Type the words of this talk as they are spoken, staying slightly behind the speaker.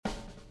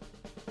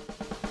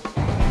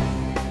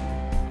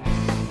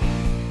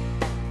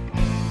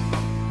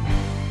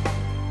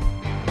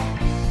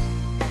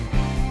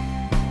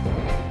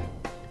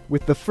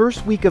With the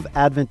first week of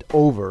Advent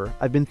over,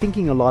 I've been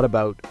thinking a lot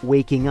about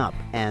waking up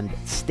and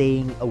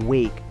staying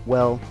awake.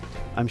 Well,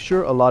 I'm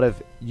sure a lot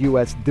of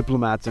U.S.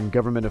 diplomats and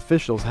government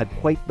officials had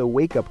quite the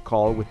wake-up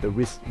call with the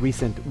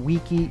recent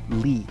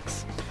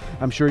WikiLeaks.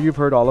 I'm sure you've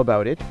heard all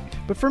about it,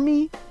 but for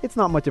me, it's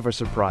not much of a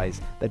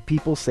surprise that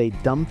people say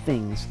dumb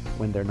things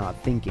when they're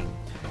not thinking.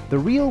 The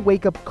real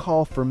wake-up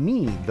call for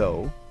me,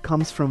 though,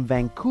 comes from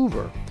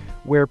Vancouver,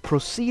 where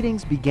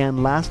proceedings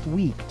began last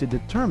week to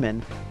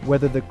determine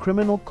whether the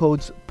Criminal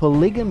Code's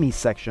polygamy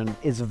section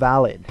is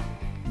valid.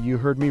 You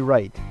heard me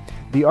right.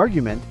 The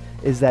argument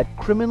is that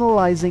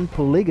criminalizing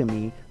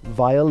polygamy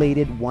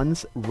violated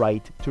one's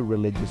right to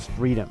religious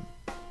freedom.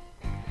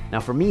 Now,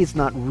 for me, it's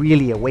not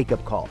really a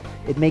wake-up call.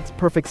 It makes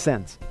perfect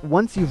sense.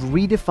 Once you've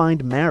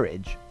redefined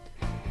marriage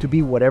to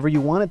be whatever you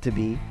want it to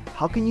be,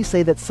 how can you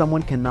say that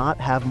someone cannot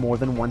have more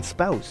than one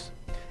spouse?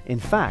 In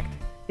fact,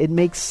 it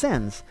makes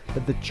sense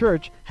that the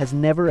church has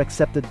never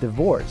accepted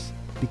divorce,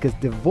 because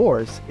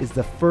divorce is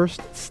the first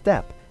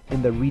step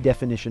in the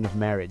redefinition of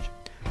marriage.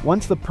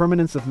 Once the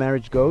permanence of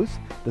marriage goes,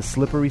 the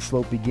slippery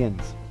slope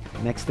begins.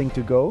 Next thing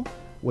to go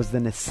was the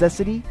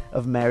necessity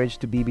of marriage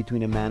to be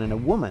between a man and a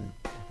woman.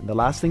 And the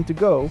last thing to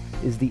go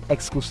is the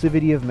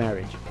exclusivity of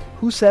marriage.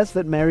 Who says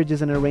that marriage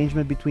is an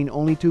arrangement between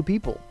only two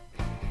people?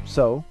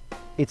 So,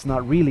 it's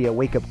not really a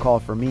wake-up call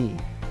for me.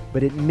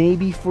 But it may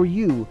be for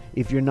you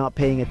if you're not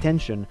paying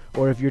attention,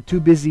 or if you're too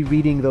busy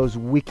reading those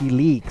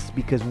WikiLeaks,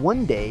 because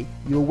one day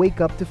you'll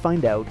wake up to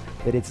find out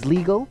that it's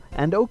legal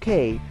and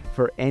okay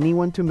for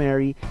anyone to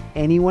marry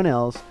anyone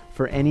else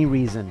for any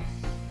reason.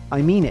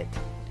 I mean it.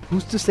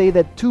 Who's to say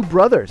that two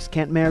brothers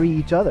can't marry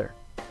each other?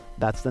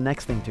 That's the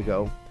next thing to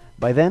go.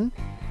 By then,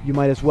 you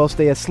might as well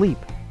stay asleep,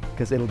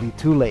 because it'll be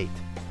too late.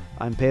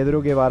 I'm Pedro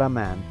Guevara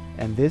Mann,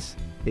 and this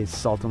is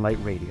Salt and Light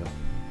Radio.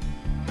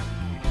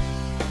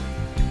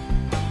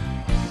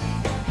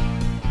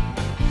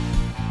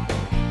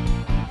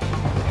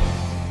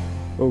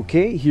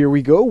 Okay, here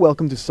we go.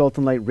 Welcome to Salt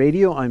and Light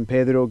Radio. I'm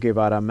Pedro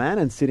Guevara Mann,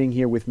 and sitting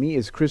here with me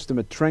is Chris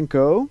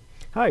Dmitrenko.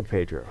 Hi,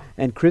 Pedro.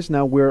 And Chris,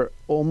 now we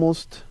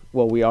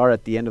are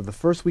at the end of the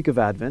first week of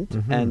Advent,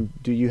 and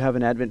do you have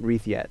an Advent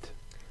wreath yet?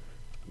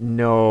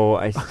 No,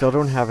 I still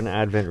don't have an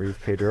Advent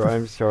wreath, Pedro.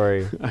 I'm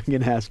sorry. I'm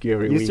going to ask you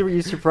every week.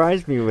 You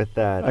surprised me with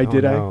that.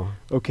 Did no.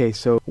 I? Okay,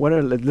 so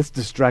let's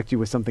distract you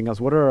with something else.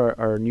 What are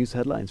our news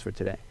headlines for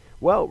today?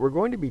 Well, we're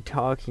going to be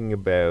talking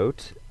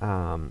about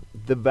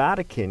the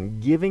Vatican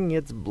giving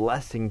its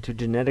blessing to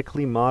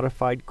genetically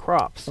modified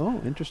crops.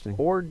 Oh, interesting.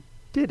 Or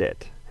did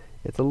it?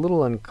 It's a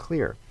little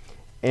unclear.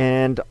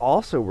 And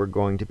also we're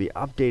going to be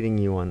updating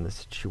you on the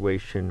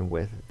situation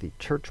with the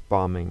church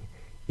bombing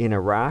in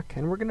Iraq.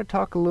 And we're going to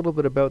talk a little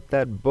bit about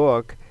that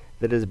book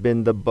that has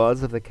been the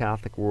buzz of the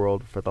Catholic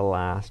world for the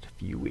last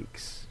few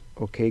weeks.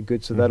 Okay,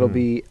 good. So that'll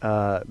be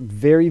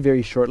very,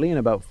 very shortly, in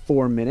about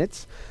 4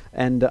 minutes.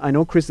 And I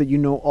know, Chris, that you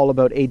know all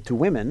about Aid to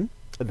Women.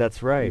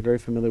 That's right. You're very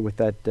familiar with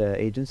that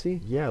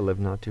agency? Yeah, I live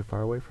not too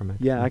far away from it.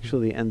 Yeah,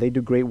 actually, and they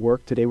do great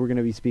work. Today we're going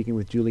to be speaking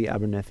with Julie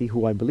Abernethy,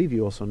 who I believe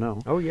you also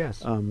know. Oh,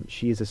 yes.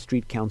 She is a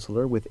street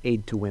counselor with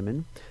Aid to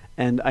Women.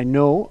 And I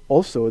know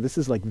also, this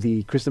is like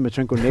the Chris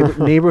Dmitrenko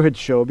neighborhood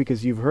show,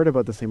 because you've heard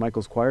about the St.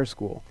 Michael's Choir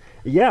School.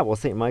 Yeah, well,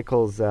 St.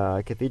 Michael's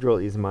Cathedral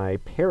is my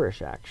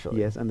parish,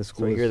 actually. Yes, and the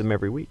school So I hear them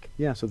every week.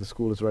 Yeah, so the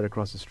school is right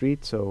across the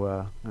street,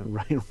 so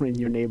right in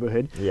your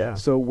neighborhood. Yeah.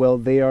 So, well,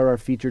 they are our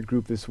featured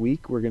group this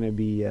week. We're going to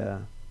be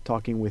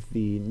talking with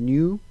the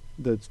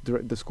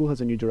school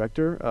has a new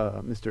director,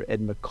 Mr. Ed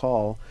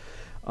McCall.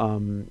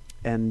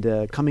 And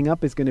coming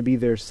up is going to be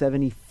their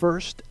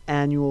 71st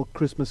annual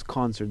Christmas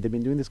concert. They've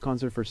been doing this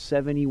concert for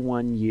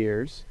 71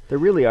 years. They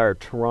really are a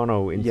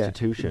Toronto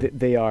institution. Yeah,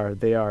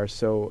 they are.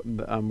 So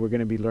we're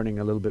going to be learning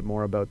a little bit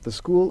more about the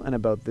school and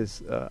about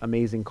this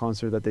amazing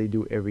concert that they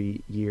do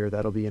every year.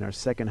 That'll be in our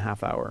second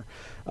half hour.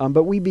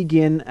 But we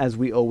begin, as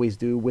we always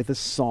do, with a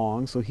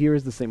song. So here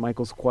is the St.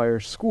 Michael's Choir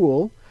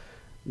School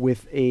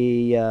with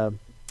a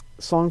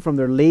song from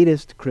their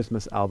latest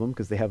Christmas album,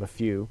 because they have a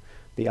few.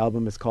 The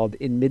album is called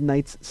In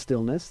Midnight's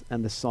Stillness,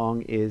 and the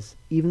song is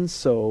Even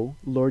So,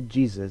 Lord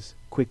Jesus,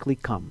 Quickly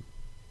Come.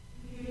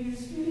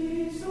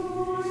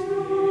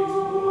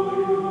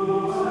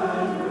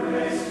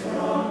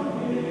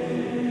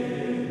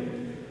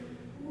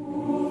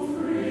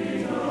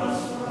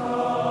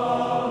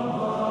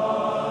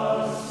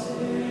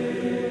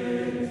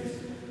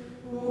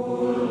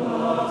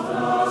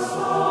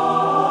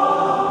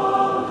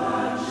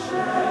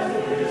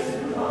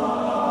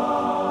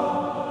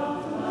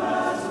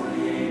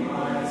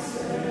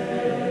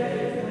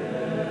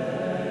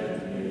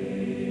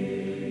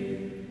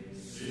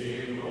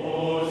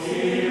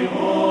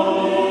 Oh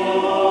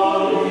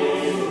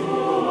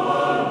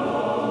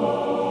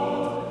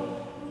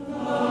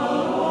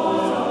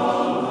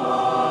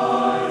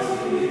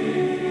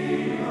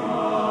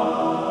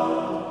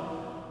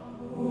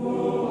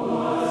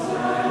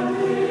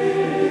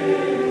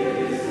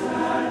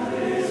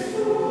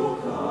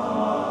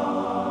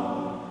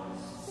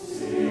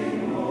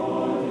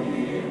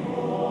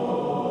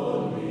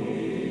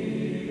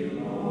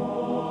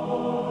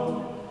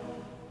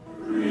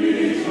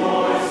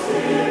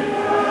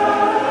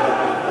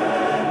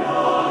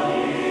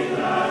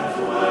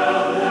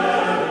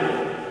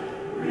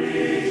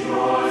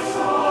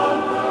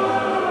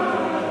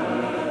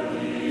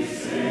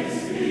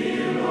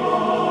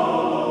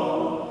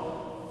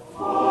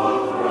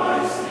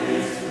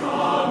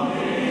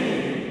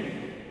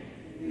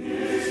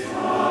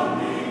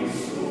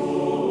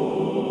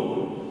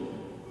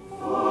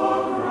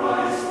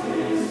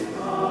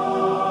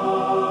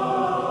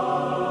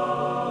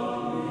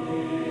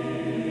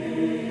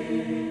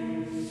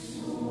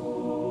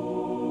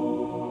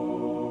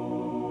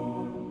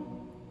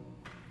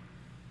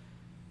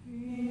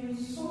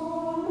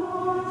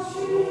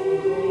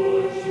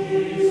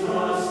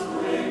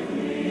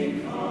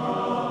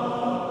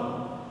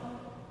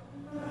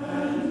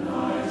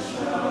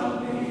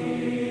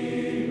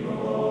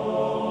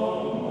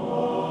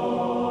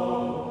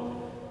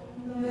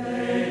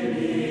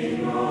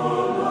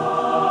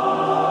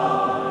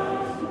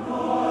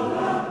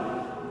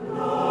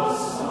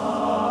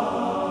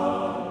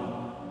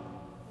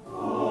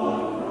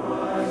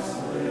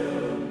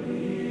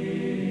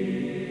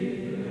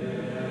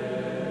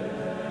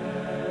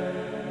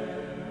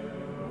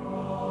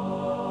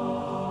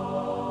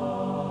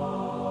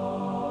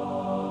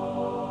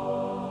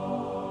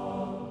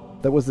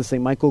That was the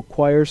St. Michael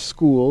Choir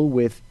School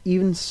with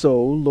Even So,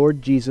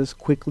 Lord Jesus,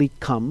 Quickly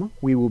Come.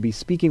 We will be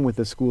speaking with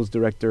the school's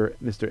director,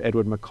 Mr.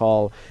 Edward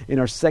McCall, in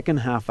our second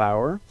half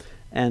hour.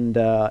 And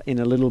in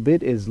a little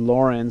bit is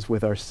Lawrence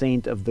with our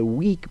Saint of the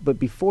Week. But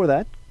before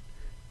that,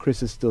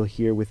 Chris is still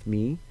here with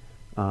me.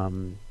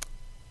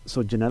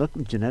 So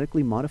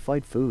genetically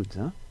modified foods,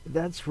 huh?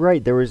 That's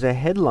right. There was a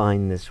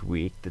headline this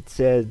week that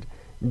said,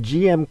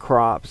 GM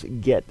crops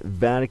get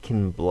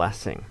Vatican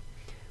blessing.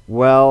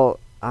 Well,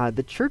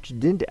 the church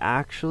didn't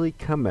actually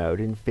come out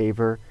in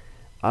favor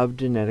of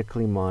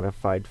genetically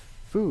modified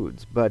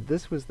foods, but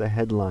this was the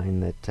headline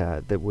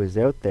that was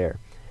out there.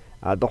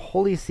 The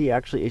Holy See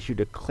actually issued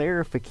a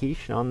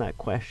clarification on that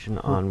question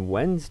on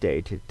Wednesday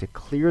to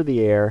clear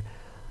the air.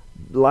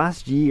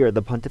 Last year,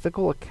 the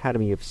Pontifical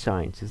Academy of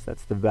Sciences,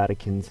 that's the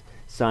Vatican's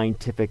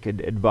scientific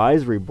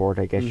advisory board,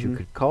 I guess you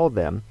could call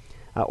them,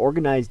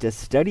 organized a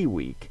study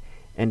week,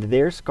 and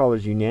their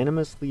scholars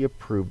unanimously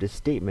approved a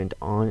statement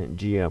on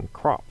GM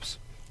crops.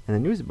 And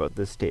the news about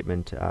this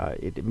statement,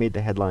 it made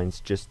the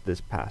headlines just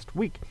this past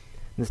week.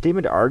 And the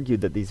statement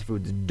argued that these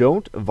foods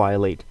don't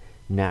violate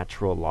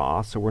natural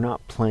law, so we're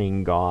not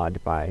playing God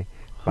by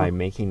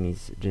making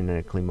these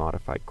genetically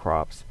modified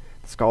crops.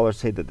 The scholars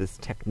say that this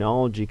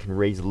technology can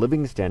raise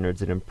living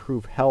standards and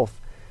improve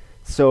health.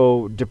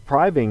 So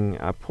depriving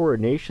poorer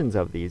nations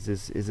of these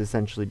is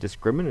essentially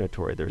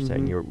discriminatory, they're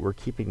saying. We're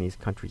keeping these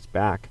countries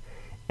back,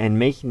 and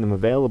making them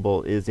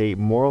available is a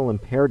moral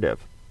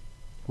imperative.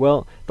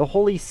 Well, the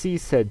Holy See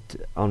said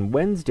on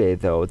Wednesday,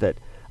 though, that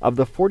of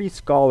the 40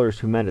 scholars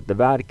who met at the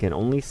Vatican,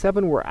 only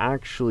 7 were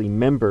actually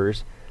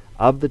members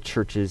of the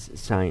Church's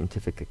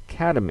Scientific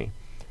Academy.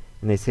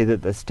 And they say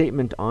that the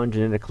statement on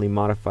genetically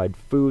modified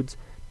foods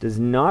does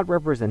not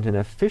represent an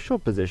official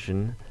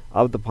position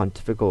of the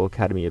Pontifical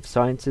Academy of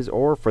Sciences,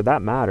 or, for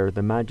that matter,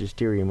 the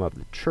magisterium of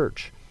the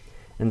Church.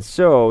 And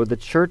so, the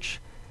Church,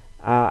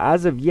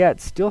 as of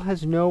yet, still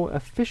has no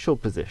official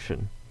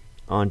position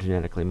on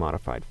genetically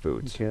modified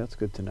foods. Okay, that's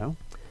good to know.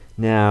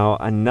 Now,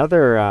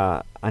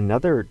 another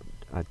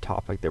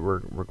topic that we're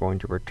going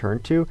to return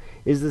to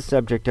is the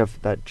subject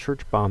of that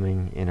church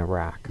bombing in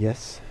Iraq.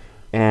 Yes.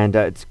 And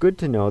it's good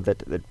to know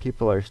that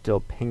people are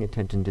still paying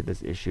attention to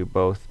this issue,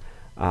 both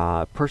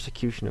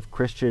persecution of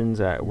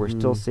Christians. We're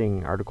still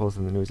seeing articles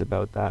in the news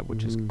about that,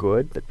 which is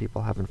good, that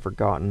people haven't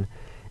forgotten.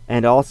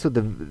 And also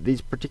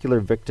these particular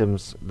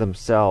victims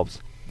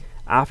themselves.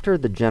 After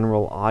the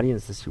general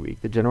audience this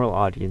week, the general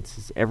audience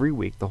is every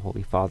week the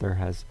Holy Father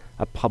has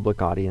a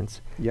public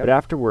audience. Yep. But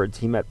afterwards,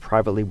 he met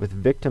privately with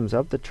victims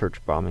of the church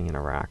bombing in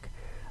Iraq.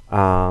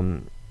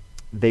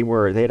 They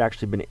had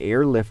actually been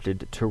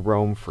airlifted to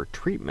Rome for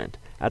treatment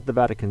at the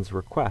Vatican's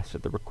request,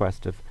 at the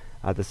request of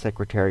the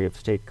Secretary of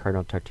State,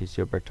 Cardinal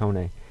Tarcisio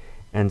Bertone.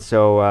 And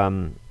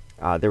so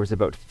there was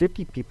about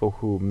 50 people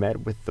who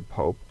met with the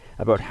Pope.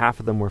 About half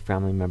of them were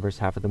family members,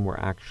 half of them were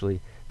actually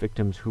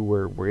victims who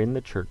were in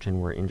the church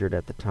and were injured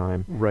at the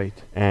time. Right.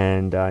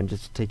 And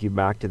just to take you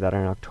back to that,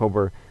 in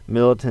October,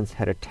 militants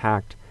had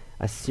attacked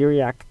a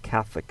Syriac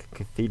Catholic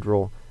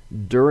cathedral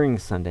during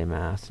Sunday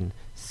Mass, and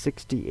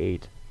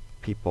 68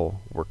 people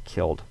were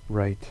killed.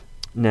 Right.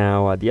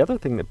 Now, the other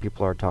thing that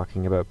people are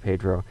talking about,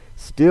 Pedro,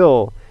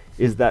 still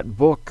is that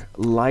book,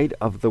 Light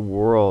of the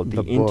World,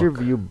 the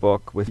interview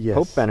book with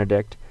Pope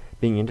Benedict,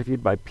 being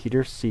interviewed by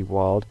Peter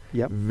Seewald.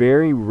 Yep.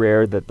 Very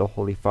rare that the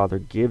Holy Father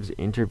gives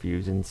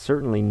interviews, and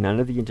certainly none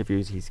of the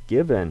interviews he's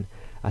given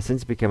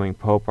since becoming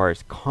Pope are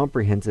as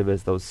comprehensive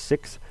as those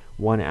 6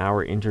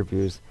 one-hour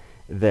interviews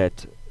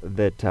that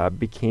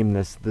became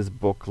this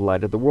book,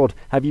 Light of the World.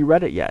 Have you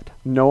read it yet?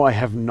 No, I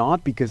have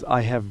not, because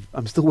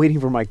I'm still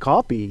waiting for my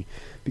copy,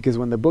 because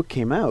when the book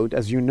came out,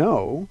 as you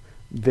know,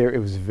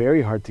 it was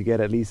very hard to get,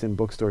 at least in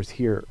bookstores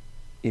here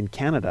in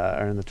Canada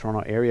or in the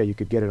Toronto area. You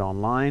could get it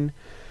online.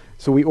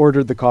 So we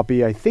ordered the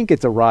copy. I think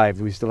it's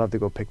arrived. We still have to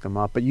go pick them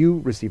up. But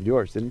you received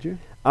yours, didn't you?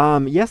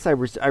 Yes, I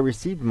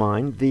received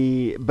mine.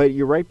 But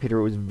you're right, Peter.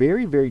 It was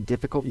very, very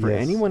difficult for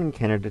anyone in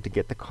Canada to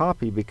get the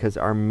copy, because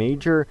our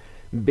major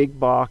big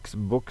box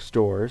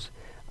bookstores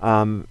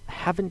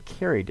haven't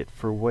carried it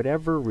for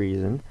whatever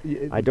reason.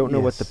 I don't know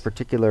what the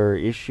particular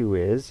issue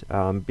is,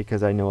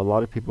 because I know a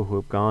lot of people who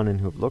have gone and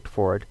who have looked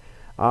for it.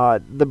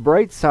 The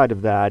bright side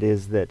of that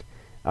is that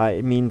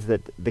it means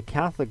that the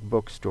Catholic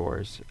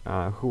bookstores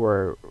who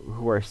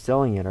are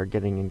selling it are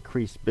getting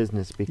increased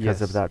business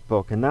because of that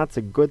book, and that's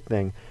a good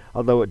thing.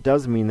 Although it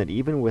does mean that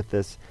even with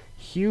this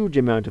huge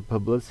amount of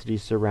publicity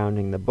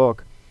surrounding the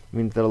book, it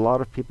means that a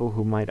lot of people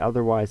who might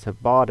otherwise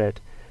have bought it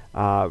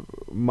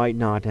might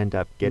not end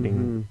up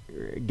getting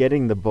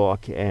the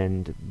book,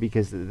 and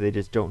because they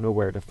just don't know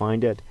where to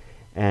find it,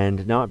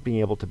 and not being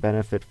able to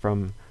benefit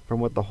from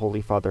what the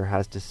Holy Father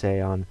has to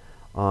say on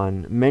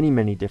many,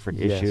 many different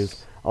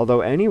issues.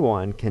 Although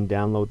anyone can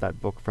download that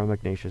book from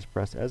Ignatius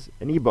Press as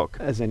an ebook.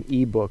 As an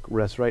ebook,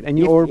 that's right. And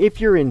if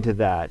you're into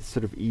that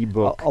sort of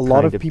ebook a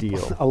lot kind of people,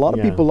 deal. A lot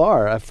of people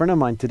are. A friend of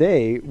mine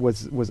today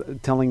was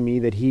telling me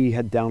that he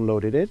had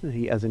downloaded it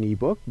as an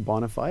ebook,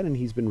 Bonafide, and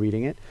he's been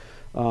reading it.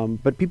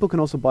 But people can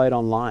also buy it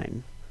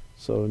online.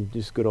 So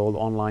just good old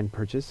online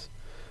purchase.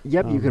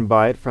 Yep, you can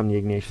buy it from the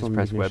Ignatius from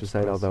Press Ignatius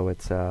website, Press. although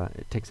it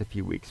takes a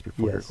few weeks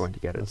before you're Yes, going to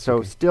get it. that's So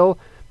okay. still,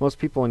 most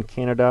people in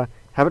Canada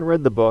haven't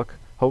read the book.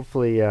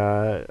 Hopefully,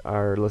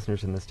 our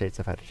listeners in the States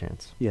have had a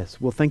chance. Yes.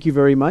 Well, thank you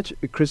very much,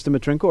 Krista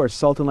Matrenko, our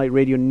Salt and Light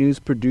Radio news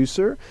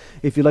producer.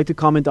 If you'd like to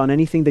comment on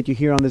anything that you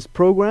hear on this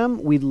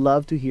program, we'd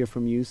love to hear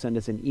from you. Send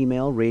us an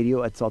email,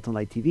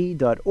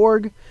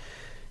 radio@saltandlighttv.org.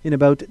 In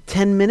about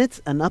 10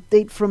 minutes, an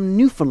update from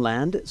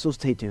Newfoundland, so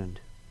stay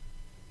tuned.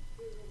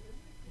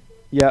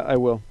 Yeah, I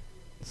will.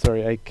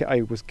 Sorry,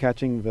 I was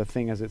catching the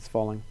thing as it's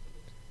falling.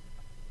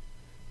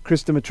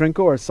 Krista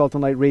Matrenko, our Salt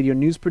and Light Radio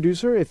news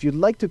producer. If you'd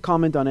like to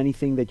comment on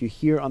anything that you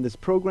hear on this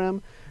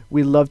program,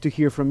 we'd love to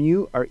hear from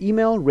you. Our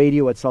email,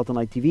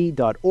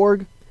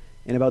 radio@saltandlighttv.org.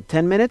 In about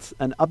 10 minutes,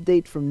 an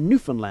update from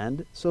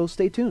Newfoundland, so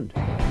stay tuned.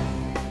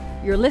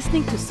 You're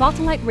listening to Salt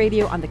and Light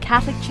Radio on the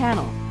Catholic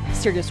Channel,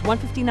 Sirius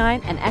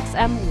 159 and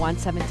XM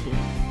 117.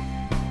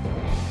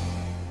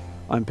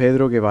 I'm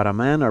Pedro Guevara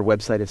Man. Our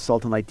website is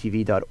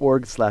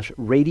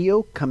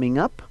saltandlighttv.org/radio. Coming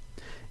up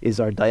is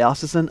our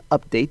diocesan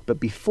update, but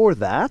before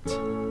that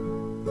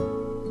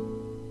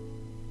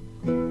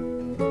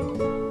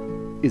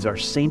is our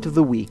Saint of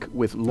the Week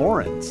with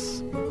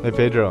Lawrence. Hey,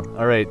 Pedro.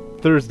 All right,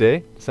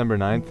 Thursday, December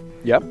 9th.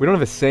 Yep. We don't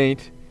have a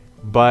saint,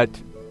 but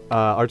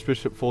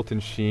Archbishop Fulton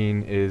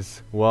Sheen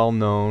is well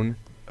known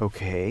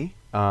Okay.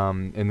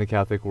 in the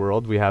Catholic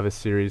world. We have a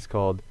series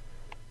called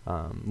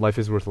Life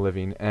is Worth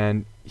Living,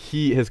 and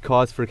his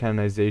cause for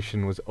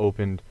canonization was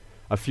opened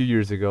a few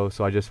years ago,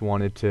 so I just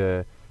wanted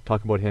to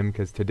talk about him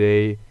because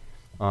today,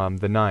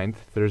 the 9th,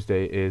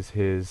 Thursday, is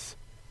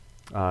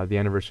the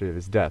anniversary of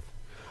his death.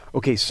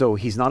 Okay, so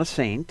he's not a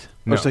saint.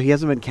 No. Or so he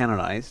hasn't been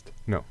canonized.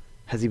 No.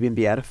 Has he been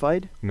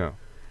beatified? No.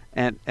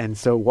 And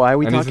so why are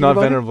we And talking he's not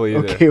about venerable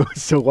him? either. Okay,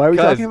 so why are we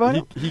talking about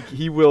him?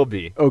 He will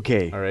be.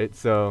 Okay. All right,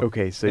 so...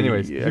 Okay, so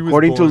anyways, he was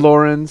according to born-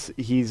 Lawrence,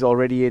 he's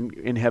already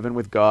in heaven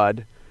with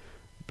God,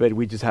 but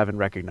we just haven't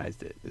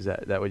recognized it. Is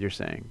that what you're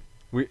saying?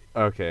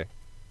 Okay.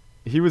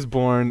 He was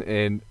born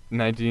in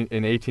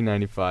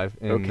 1895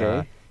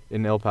 Okay.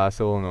 in El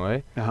Paso,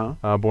 Illinois.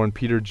 Uh-huh. Born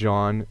Peter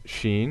John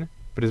Sheen,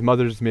 but his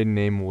mother's maiden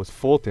name was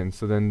Fulton,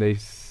 so then they,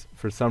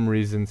 for some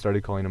reason,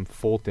 started calling him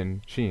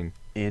Fulton Sheen,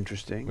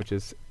 Interesting. which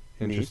is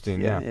Neat.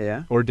 interesting.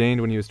 Yeah.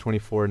 Ordained when he was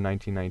 24 in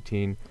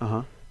 1919.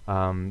 Uh-huh.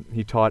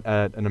 He taught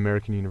at an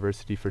American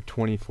university for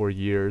 24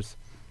 years,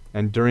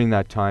 and during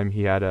that time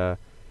he had a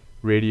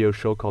radio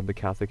show called The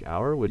Catholic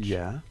Hour, which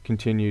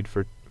continued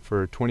for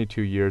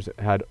 22 years. It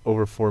had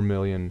over 4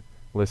 million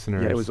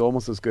listeners. Yeah, it was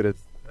almost as good as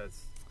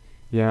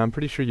Yeah, I'm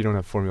pretty sure you don't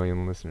have 4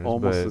 million listeners.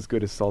 almost but as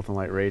good as Salt and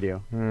Light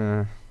Radio.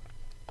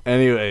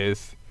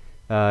 Anyways,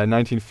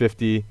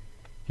 1950,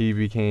 he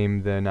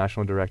became the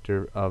national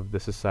director of the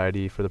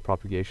Society for the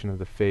Propagation of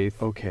the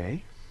Faith.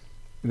 Okay.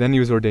 Then he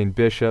was ordained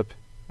bishop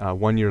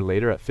 1 year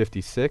later at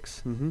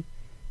 56. Mm-hmm.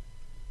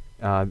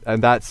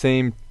 And that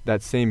same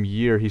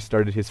year, he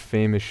started his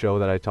famous show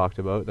that I talked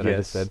about, that I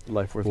just said.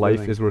 Life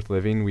Is Worth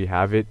Living. We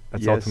have it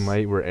at Salt and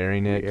Light. We're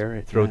airing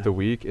it, throughout the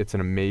week. It's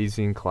an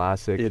amazing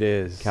classic It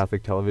is.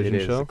 Catholic television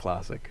It is show. a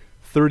classic.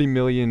 30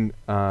 million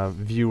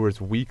viewers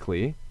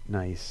weekly,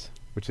 Nice.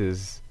 which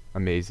is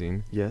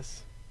amazing.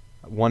 Yes.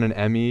 Won an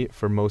Emmy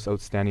for Most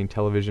Outstanding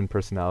Television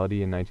Personality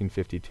in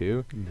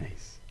 1952.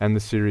 Nice. And the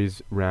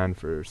series ran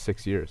for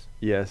 6 years.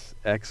 Yes.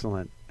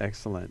 Excellent.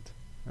 Excellent.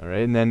 All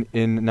right. And then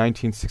in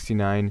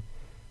 1969,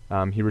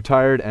 he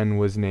retired and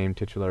was named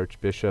titular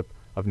Archbishop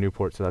of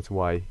Newport, so that's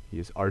why he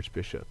is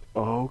Archbishop.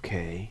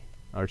 Okay.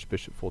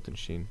 Archbishop Fulton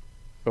Sheen.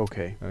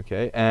 Okay.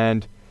 Okay.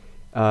 And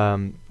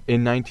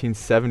in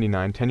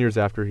 1979, 10 years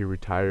after he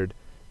retired,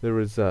 there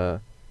was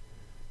a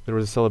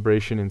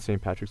celebration in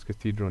St. Patrick's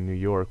Cathedral in New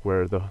York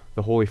where the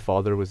Holy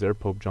Father was there,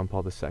 Pope John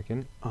Paul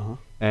II. Uh-huh.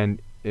 And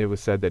it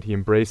was said that he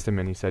embraced him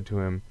and he said to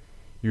him,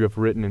 "You have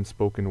written and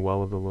spoken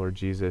well of the Lord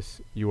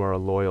Jesus. You are a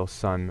loyal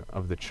son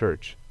of the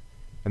Church."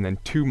 And then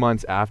 2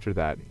 months after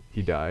that,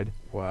 he died,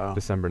 Wow.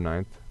 December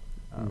 9th,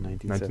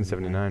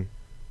 1979.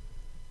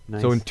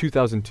 Nice. So in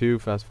 2002,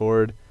 fast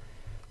forward,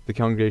 the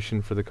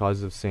Congregation for the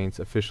Causes of Saints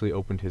officially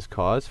opened his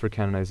cause for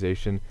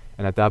canonization,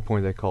 and at that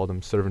point they called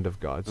him Servant of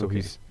God. So Okay.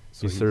 he's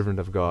Servant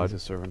of God.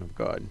 He's a servant of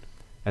God.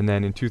 And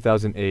then in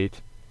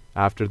 2008,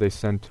 after they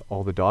sent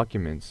all the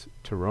documents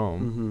to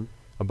Rome Mm-hmm.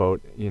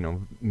 about,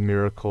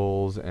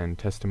 miracles and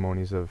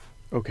testimonies of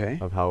Okay.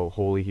 how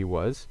holy he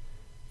was,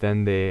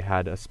 then they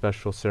had a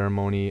special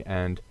ceremony,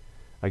 and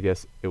I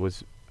guess it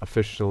was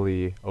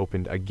officially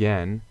opened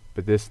again,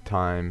 but this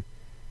time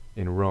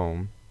in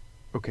Rome,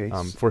 Okay.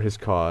 for his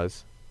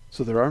cause.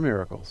 So there are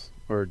miracles,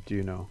 or do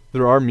you know?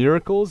 There are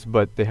miracles,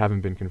 but they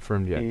haven't been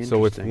confirmed yet.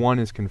 So if Interesting. one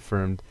is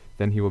confirmed,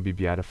 then he will be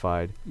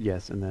beatified,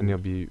 Yes, and and he'll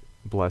then be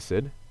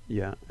blessed.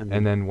 yeah,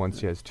 And then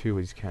once he has two,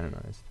 he's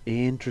canonized.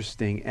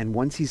 interesting. And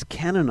once he's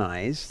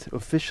canonized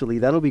officially,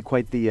 that'll be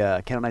quite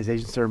the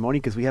canonization ceremony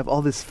because we have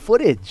all this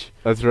footage.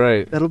 That's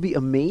right. That'll be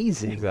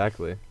amazing.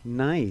 Exactly.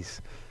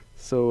 Nice.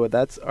 So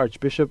that's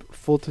Archbishop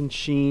Fulton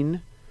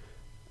Sheen,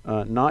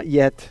 not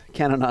yet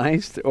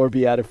canonized or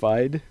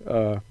beatified,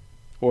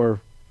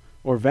 or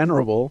or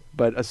venerable,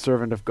 but a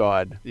servant of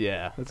God.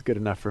 Yeah. That's good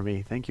enough for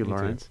me. Thank you, Me too.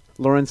 Lawrence.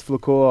 Lawrence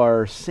Foucault,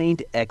 our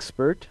saint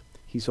expert.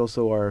 He's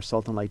also our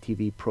Salt and Light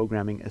TV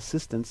programming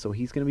assistant, so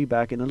he's going to be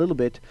back in a little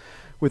bit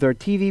with our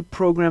TV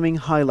programming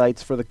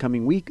highlights for the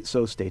coming week,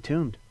 so stay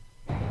tuned.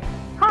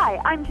 Hi,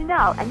 I'm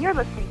Janelle, and you're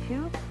listening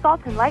to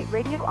Salt and Light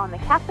Radio on the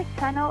Catholic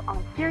Channel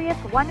on Sirius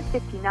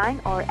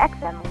 159 or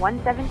XM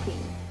 117.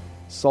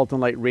 Salt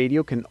and Light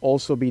Radio can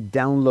also be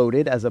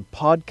downloaded as a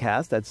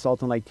podcast at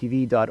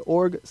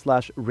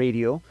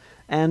saltandlighttv.org/radio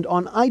and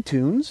on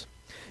iTunes.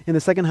 In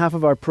the second half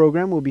of our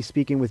program, we'll be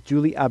speaking with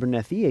Julie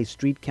Abernethy, a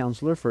street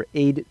counselor for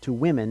Aid to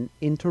Women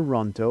in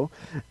Toronto.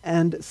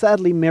 And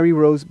sadly, Mary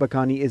Rose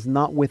Bacani is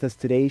not with us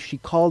today. She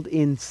called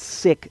in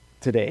sick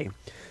today.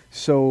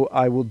 So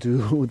I will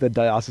do the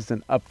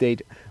diocesan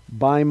update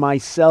by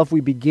myself.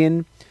 We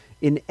begin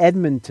in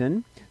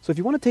Edmonton. So if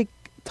you want to take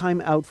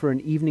time out for an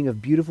evening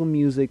of beautiful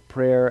music,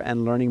 prayer,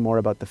 and learning more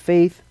about the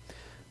faith,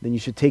 then you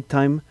should take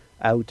time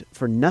out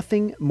for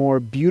Nothing More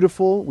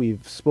Beautiful.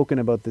 We've spoken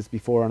about this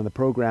before on the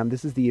program.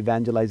 This is the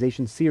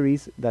evangelization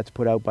series that's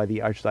put out by the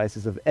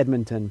Archdiocese of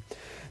Edmonton.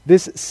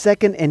 This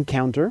second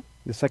encounter,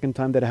 the second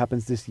time that it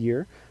happens this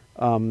year,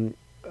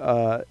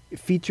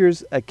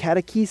 features a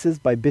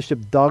catechesis by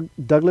Bishop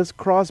Douglas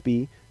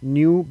Crosby,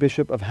 new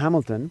Bishop of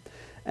Hamilton,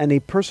 and a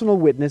personal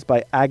witness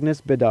by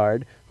Agnes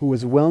Bedard, who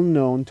was well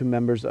known to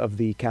members of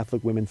the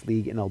Catholic Women's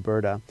League in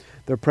Alberta.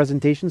 Their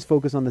presentations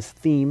focus on this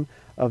theme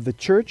of the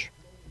church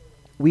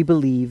we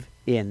believe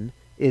in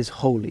is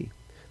holy.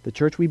 The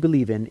church we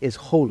believe in is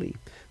holy.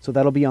 So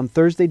that'll be on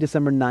Thursday,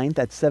 December 9th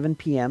at 7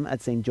 p.m.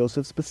 at St.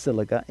 Joseph's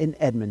Basilica in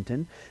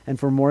Edmonton. And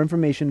for more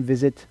information,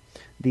 visit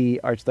the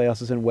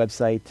Archdiocesan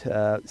website,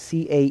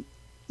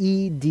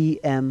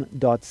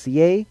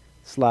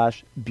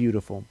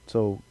 caedm.ca/beautiful.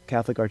 So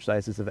Catholic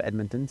Archdiocese of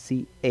Edmonton,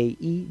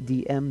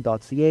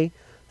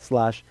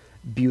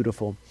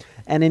 caedm.ca/beautiful.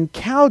 And in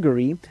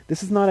Calgary,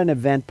 this is not an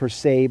event per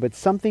se, but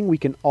something we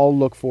can all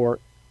look for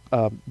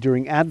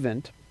during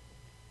Advent,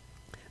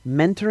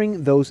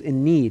 mentoring those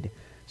in need.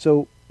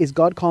 So is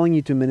God calling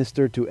you to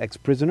minister to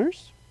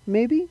ex-prisoners?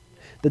 Maybe?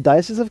 The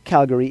Diocese of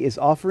Calgary is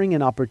offering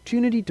an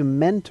opportunity to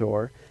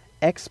mentor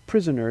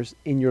ex-prisoners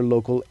in your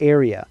local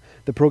area.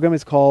 The program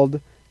is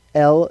called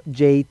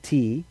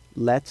LJT,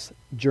 Let's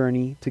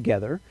Journey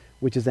Together,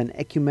 which is an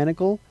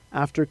ecumenical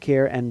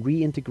aftercare and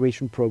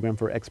reintegration program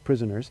for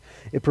ex-prisoners.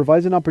 It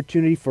provides an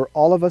opportunity for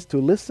all of us to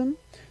listen,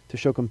 to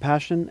show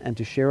compassion, and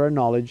to share our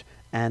knowledge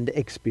and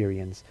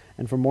experience.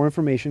 And for more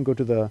information, go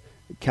to the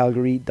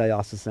Calgary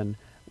Diocesan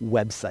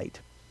website.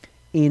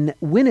 In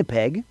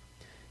Winnipeg,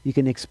 you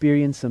can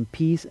experience some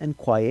peace and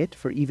quiet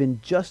for even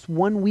just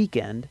one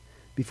weekend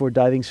before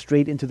diving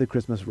straight into the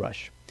Christmas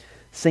rush.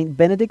 St.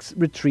 Benedict's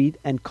Retreat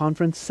and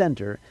Conference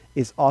Center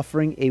is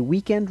offering a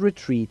weekend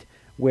retreat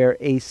where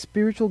a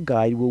spiritual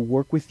guide will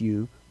work with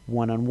you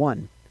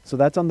one-on-one. So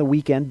that's on the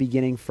weekend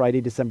beginning Friday,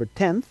 December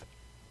 10th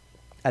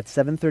at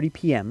 7:30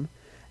 p.m.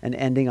 and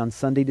ending on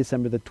Sunday,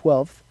 December the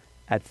 12th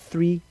at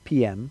 3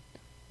 p.m.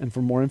 And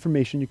for more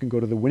information, you can go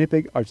to the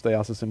Winnipeg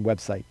Archdiocesan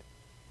website.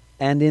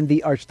 And in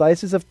the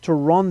Archdiocese of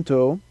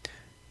Toronto,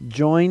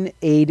 join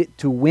Aid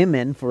to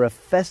Women for a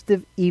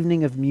festive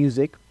evening of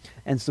music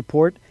and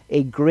support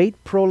a great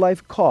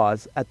pro-life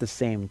cause at the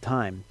same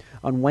time.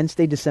 On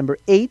Wednesday, December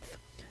 8th,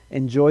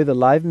 enjoy the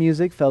live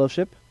music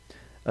fellowship,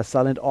 a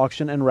silent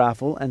auction and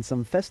raffle, and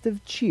some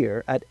festive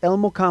cheer at El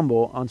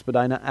Mocambo on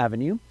Spadina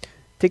Avenue.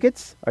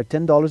 Tickets are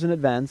 $10 in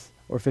advance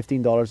or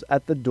 $15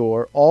 at the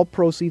door. All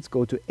proceeds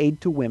go to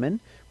Aid to Women,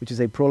 which is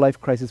a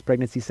pro-life crisis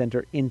pregnancy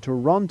center in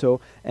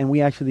Toronto. And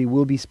we actually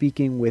will be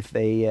speaking with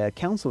a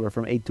counselor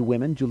from Aid to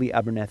Women, Julie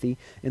Abernethy,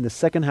 in the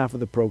second half of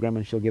the program,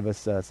 and she'll give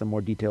us some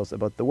more details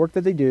about the work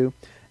that they do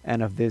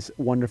and of this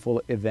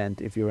wonderful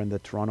event if you're in the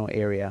Toronto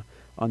area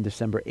on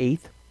December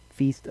 8th,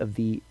 Feast of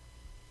the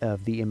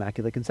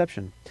Immaculate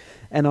Conception.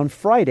 And on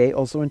Friday,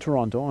 also in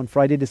Toronto, on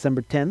Friday,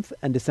 December 10th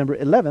and December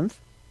 11th,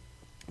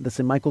 the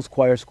St. Michael's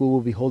Choir School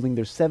will be holding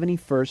their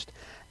 71st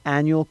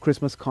annual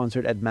Christmas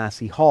concert at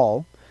Massey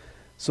Hall.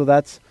 So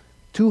that's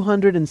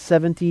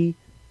 270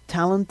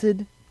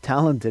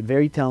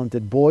 very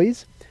talented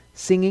boys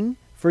singing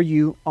for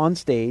you on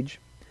stage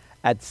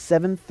at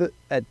 7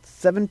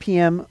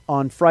 p.m.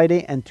 on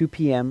Friday and 2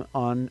 p.m.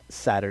 on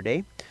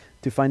Saturday.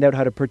 To find out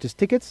how to purchase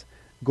tickets,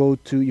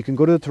 you can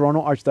go to the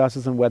Toronto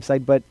Archdiocesan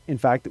website, but in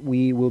fact,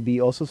 we will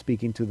be also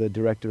speaking to the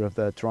director of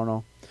the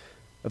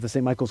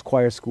St. Michael's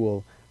Choir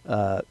School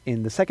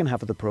in the second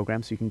half of the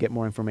program, so you can get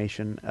more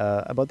information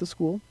about the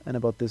school and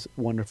about this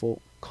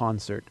wonderful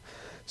concert.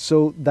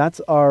 So that's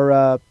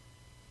our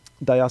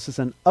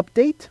diocesan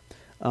update.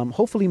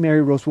 Hopefully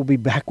Mary Rose will be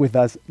back with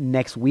us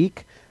next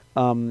week.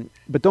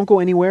 But don't go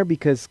anywhere,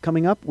 because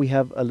coming up we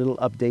have a little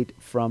update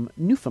from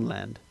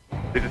Newfoundland.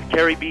 This is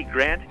Carrie B.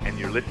 Grant, and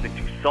you're listening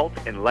to Salt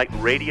and Light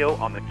Radio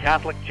on the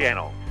Catholic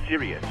Channel,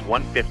 Sirius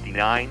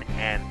 159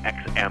 and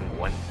XM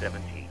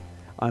 117.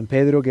 I'm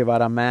Pedro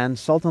Guevara Mann.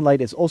 Salt and Light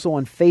is also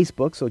on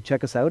Facebook, so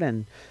check us out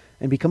and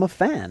become a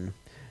fan.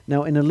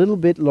 Now, in a little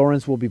bit,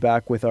 Lawrence will be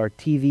back with our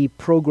TV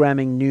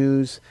programming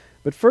news.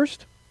 But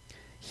first,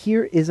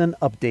 here is an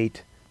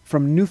update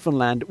from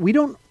Newfoundland. We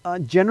don't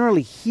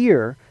generally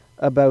hear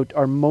about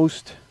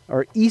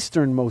our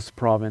easternmost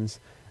province,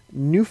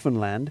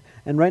 Newfoundland.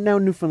 And right now,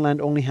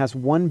 Newfoundland only has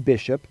one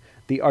bishop,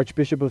 the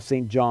Archbishop of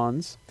St.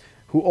 John's,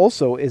 who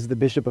also is the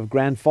Bishop of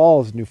Grand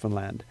Falls,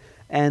 Newfoundland.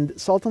 And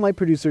Salt and Light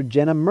producer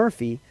Jenna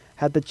Murphy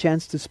had the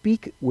chance to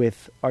speak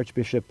with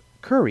Archbishop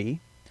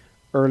Curry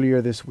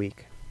earlier this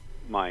week.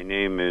 My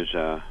name is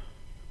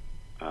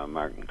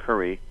Martin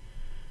Curry.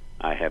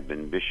 I have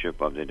been Bishop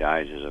of the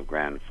Diocese of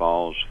Grand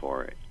Falls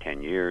for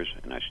 10 years,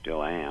 and I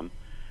still am.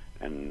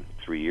 And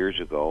 3 years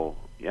ago,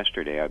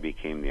 yesterday, I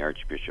became the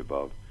Archbishop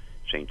of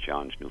St.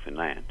 John's,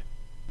 Newfoundland.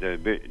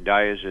 The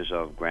Diocese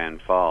of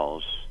Grand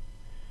Falls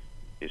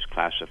is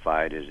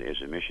classified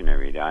as a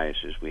missionary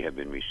diocese. We have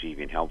been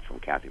receiving help from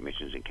Catholic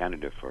Missions in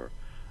Canada for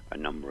a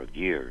number of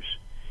years.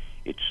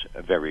 It's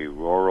a very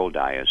rural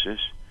diocese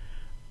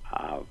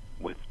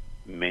with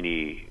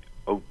many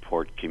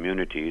outport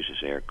communities, as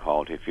they are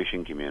called,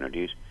 fishing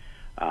communities,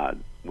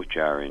 which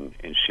are in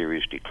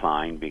serious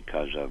decline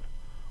because of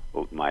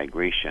out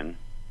migration.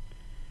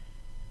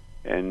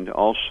 And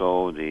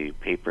also the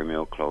paper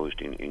mill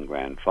closed in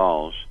Grand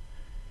Falls.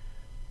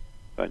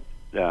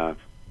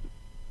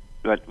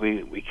 But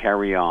we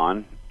carry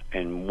on,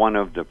 and one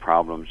of the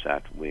problems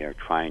that we are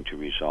trying to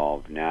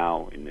resolve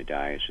now in the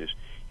diocese,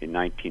 in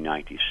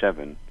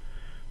 1997,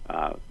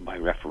 by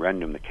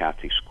referendum, the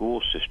Catholic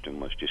school system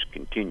was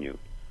discontinued.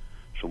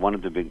 So one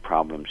of the big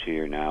problems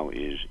here now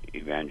is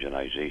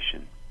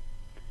evangelization.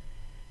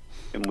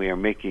 And we are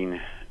making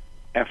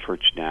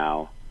efforts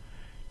now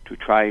to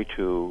try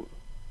to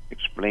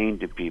explain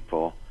to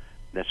people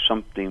that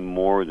something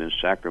more than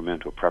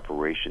sacramental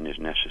preparation is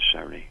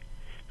necessary.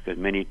 Because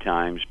many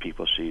times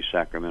people see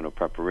sacramental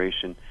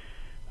preparation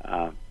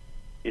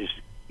is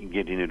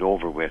getting it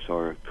over with,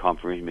 or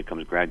confirmation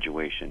becomes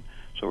graduation.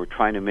 So we're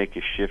trying to make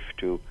a shift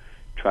to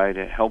try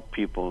to help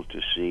people to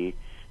see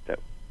that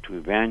to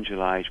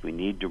evangelize, we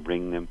need to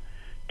bring them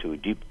to a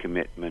deep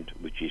commitment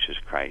with Jesus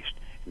Christ.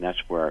 And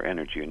that's where our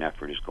energy and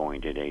effort is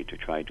going today, to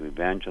try to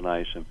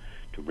evangelize them,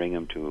 to bring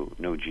them to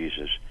know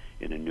Jesus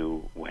in a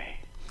new way.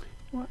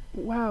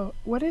 Wow.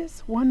 What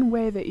is one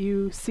way that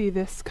you see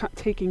this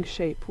taking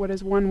shape? What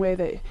is one way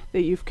that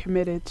you've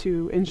committed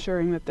to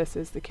ensuring that this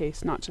is the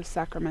case, not just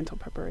sacramental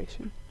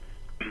preparation?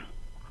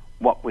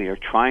 What we are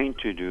trying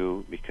to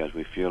do, because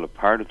we feel a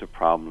part of the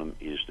problem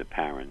is the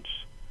parents.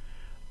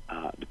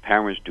 The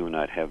parents do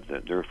not have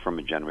they're from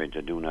a generation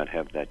that do not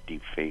have that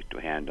deep faith to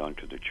hand on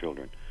to the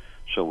children.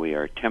 So we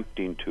are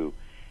attempting to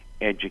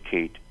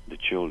educate the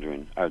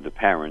children, or the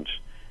parents,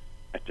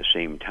 at the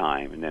same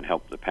time, and then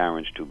help the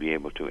parents to be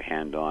able to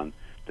hand on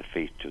the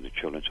faith to the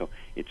children. So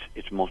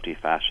it's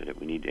multifaceted.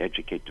 We need to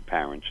educate the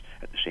parents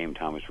at the same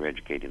time as we're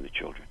educating the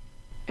children.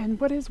 And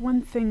what is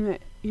one thing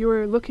that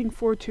you're looking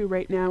forward to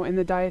right now in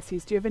the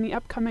diocese? Do you have any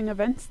upcoming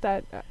events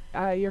that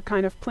you're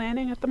kind of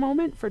planning at the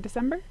moment for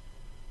December?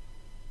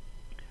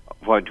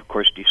 Well, of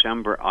course,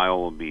 December I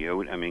will be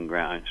out. I'm in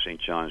St.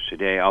 John's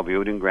today. I'll be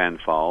out in Grand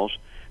Falls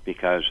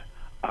because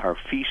our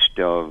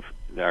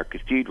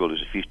cathedral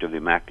is a feast of the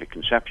Immaculate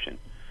Conception.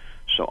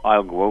 So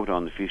I'll go out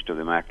on the Feast of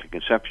the Immaculate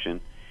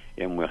Conception,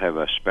 and we'll have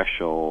a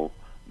special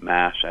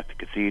Mass at the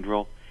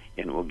cathedral,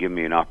 and it will give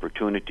me an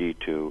opportunity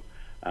to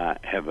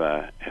have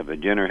a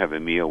dinner, have a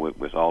meal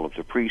with all of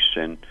the priests,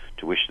 and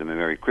to wish them a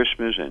Merry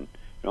Christmas, and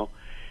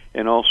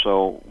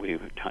also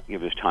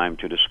give us time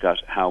to discuss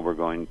how we're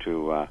going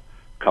to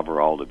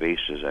cover all the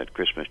bases at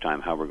Christmas time,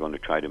 how we're going to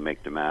try to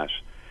make the Mass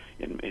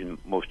in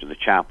most of the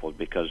chapels,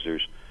 because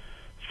there's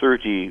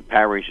 30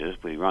 parishes.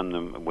 We run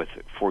them with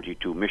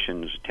 42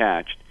 missions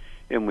attached,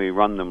 and we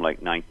run them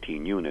like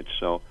 19 units.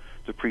 So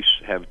the priests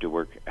have to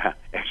work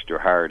extra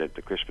hard at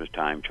the Christmas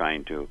time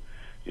trying to,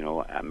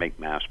 make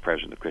Mass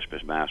present, the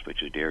Christmas Mass,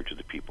 which is dear to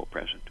the people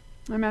present.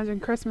 I imagine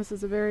Christmas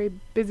is a very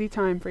busy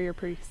time for your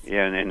priests.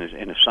 Yeah, and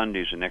a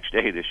Sunday's the next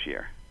day this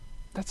year.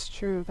 That's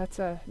true. That's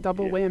a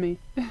double whammy.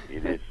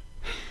 It is.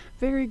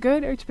 Very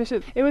good,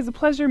 Archbishop. It was a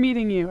pleasure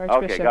meeting you,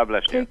 Archbishop. Okay, God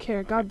bless you. Take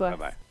care. God bless.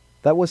 Bye-bye.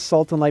 That was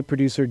Salt and Light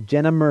producer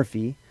Jenna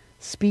Murphy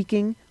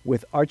speaking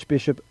with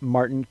Archbishop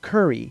Martin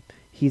Curry.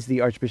 He's the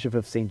Archbishop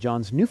of St.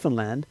 John's,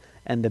 Newfoundland,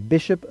 and the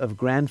Bishop of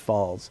Grand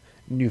Falls,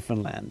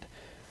 Newfoundland.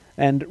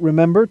 And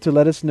remember to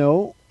let us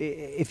know,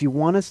 if you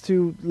want us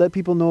to let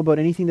people know about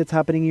anything that's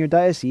happening in your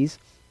diocese,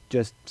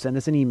 just send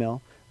us an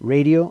email,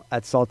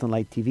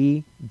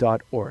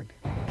 radio@saltandlighttv.org.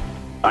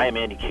 I am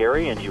Andy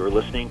Carey, and you are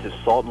listening to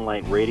Salt and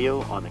Light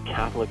Radio on the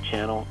Catholic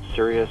channel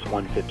Sirius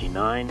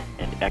 159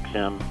 and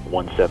XM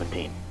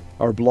 117.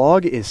 Our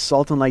blog is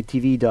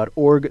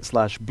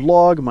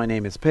saltandlighttv.org/blog. My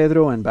name is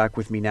Pedro, and back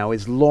with me now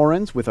is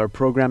Lawrence with our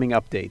programming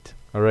update.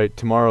 All right,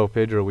 tomorrow,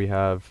 Pedro, we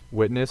have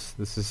Witness.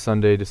 This is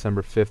Sunday,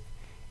 December 5th,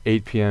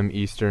 8 p.m.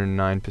 Eastern,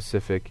 9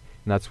 Pacific,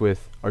 and that's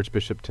with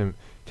Archbishop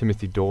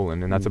Timothy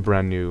Dolan, and that's a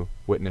brand new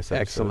Witness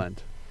episode.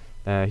 Excellent.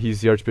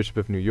 He's the Archbishop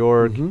of New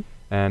York,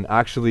 and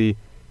actually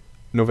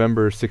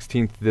November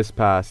 16th, the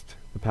past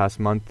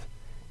month,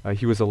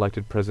 He was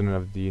elected president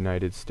of the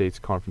United States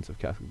Conference of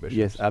Catholic Bishops.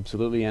 Yes,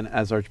 absolutely. And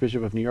as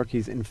Archbishop of New York,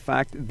 he's in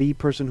fact the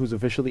person who's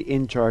officially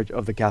in charge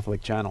of the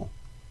Catholic Channel,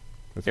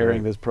 That's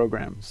airing right. this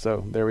program.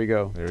 So there we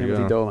go. There we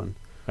Timothy go. Dolan.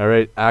 All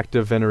right, act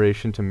of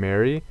veneration to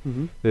Mary.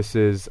 Mm-hmm. This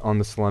is on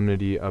the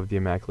solemnity of the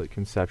Immaculate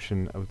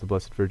Conception of the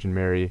Blessed Virgin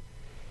Mary.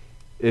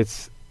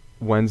 It's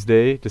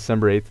Wednesday,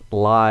 December 8th,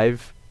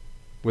 live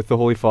with the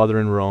Holy Father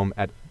in Rome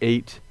at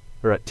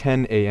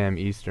 10 a.m.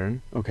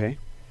 Eastern, Okay.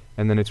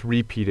 and then it's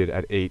repeated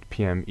at 8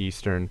 p.m.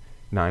 Eastern,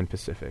 9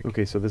 Pacific.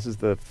 Okay, so this is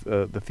the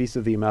Feast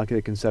of the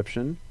Immaculate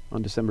Conception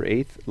on December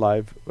 8th,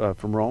 live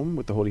from Rome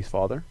with the Holy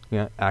Father.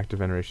 Yeah, act of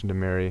veneration to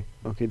Mary.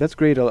 Okay, that's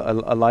great.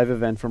 A live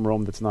event from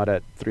Rome that's not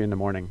at 3 in the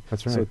morning.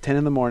 That's right. So 10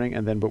 in the morning,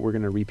 and then but we're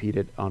going to repeat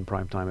it on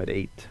prime time at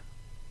 8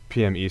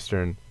 p.m.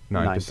 Eastern,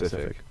 9 9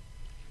 Pacific.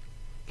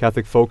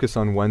 Catholic Focus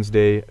on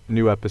Wednesday,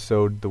 new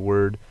episode, The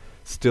Word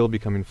Still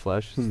Becoming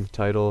Flesh is the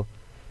title.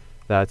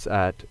 That's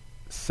at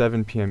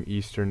 7 p.m.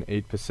 Eastern,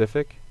 8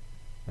 Pacific.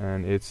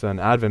 And it's an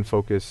Advent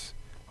Focus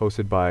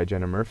hosted by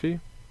Jenna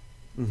Murphy.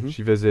 Mm-hmm.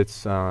 She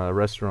visits a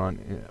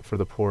restaurant for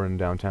the poor in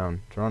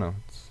downtown Toronto.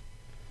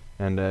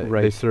 And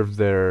Right. they served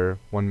their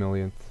 1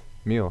 millionth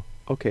meal.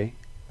 Okay,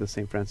 the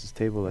St. Francis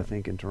Table, I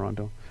think, in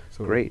Toronto.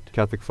 So Great.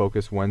 Catholic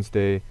Focus,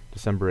 Wednesday,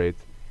 December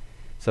 8th,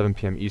 7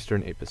 p.m.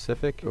 Eastern, 8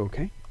 Pacific.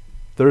 Okay.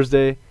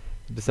 Thursday,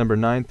 December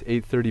 9th,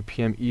 8:30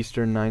 p.m.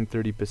 Eastern,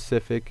 9:30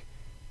 Pacific.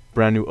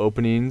 Brand new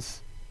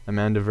openings.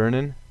 Amanda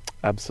Vernon.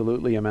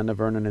 Absolutely. Amanda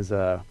Vernon is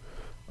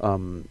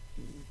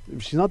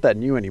she's not that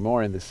new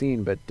anymore in the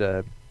scene, but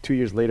 2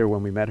 years later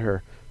when we met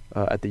her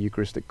at the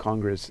Eucharistic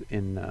Congress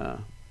in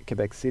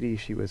Quebec City,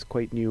 she was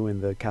quite new in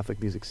the Catholic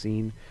music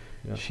scene.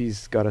 Yeah.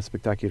 She's got a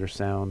spectacular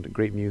sound,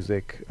 great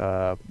music,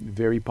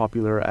 very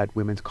popular at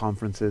women's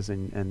conferences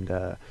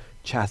and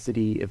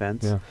chastity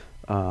events. Yeah.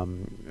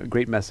 A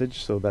great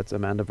message. So that's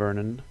Amanda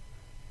Vernon.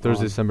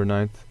 Thursday, December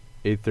 9th,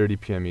 8:30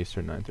 p.m.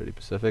 Eastern, 9:30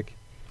 Pacific.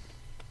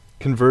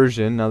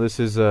 Conversion. Now this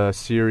is a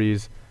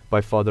series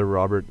by Father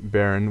Robert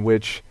Barron,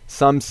 which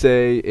some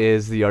say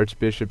is the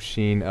Archbishop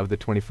Sheen of the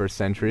 21st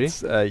century.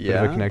 It's, Bit of a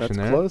yeah, connection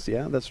that's there. close.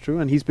 Yeah, that's true.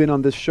 And he's been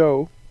on this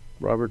show,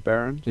 Robert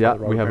Barron. Yeah, Father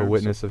we Robert have a Barron,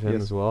 witness so of him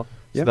yes. as well. So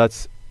Yep.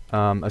 that's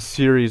a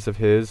series of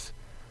his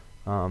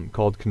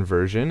called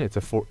Conversion. It's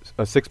a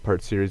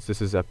 6-part series.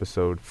 This is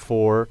episode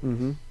 4.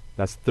 Mm-hmm.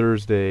 That's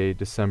Thursday,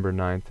 December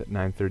 9th at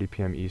 9:30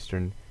 p.m.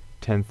 Eastern,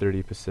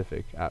 10:30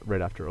 Pacific,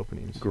 right after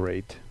openings.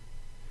 Great.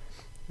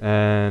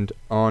 And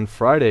on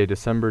Friday,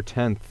 December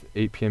 10th,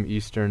 8 p.m.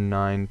 Eastern,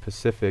 9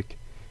 Pacific,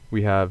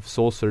 we have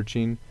Soul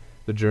Searching,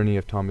 The Journey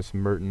of Thomas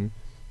Merton.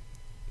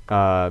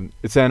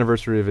 It's the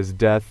anniversary of his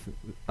death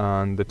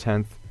on the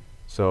 10th,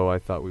 so I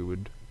thought we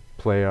would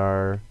play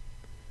our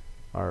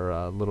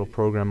little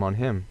program on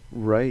him.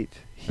 Right.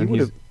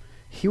 And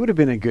He would have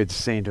been a good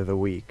saint of the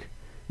week.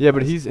 Yeah,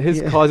 but his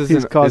Yeah, cause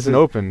his cause isn't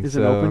open.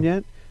 Isn't so open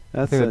yet?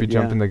 I think that'd be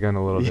jumping the gun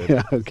a little bit.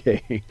 Yeah,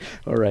 okay.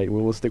 All right.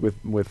 Well, we'll stick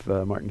with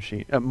Martin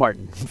Sheen.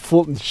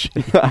 Fulton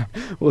Sheen.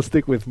 We'll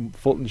stick with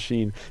Fulton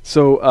Sheen.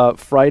 So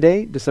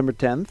Friday, December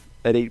 10th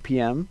at 8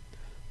 p.m.,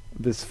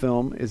 this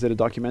film, is it a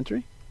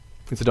documentary?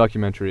 It's a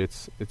documentary.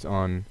 It's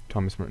on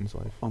Thomas Merton's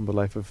life. On the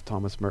life of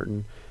Thomas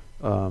Merton.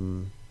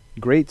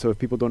 Great. So if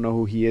people don't know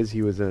who he is,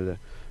 he was an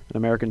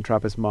American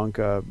Trappist monk,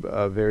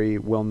 a very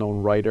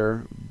well-known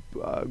writer.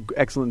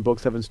 Excellent book,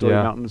 Seven Storey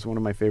Yeah. Mountain is one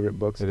of my favorite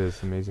books. It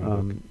is an amazing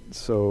book.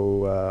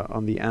 So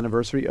on the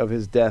anniversary of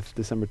his death,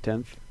 December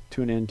 10th,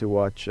 tune in to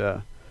watch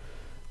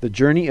The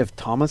Journey of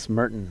Thomas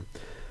Merton.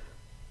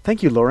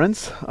 Thank you,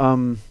 Lawrence.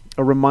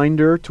 A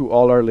reminder to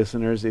all our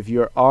listeners, if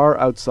you are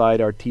outside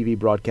our TV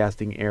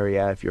broadcasting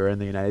area, if you're in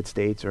the United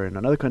States or in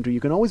another country, you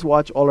can always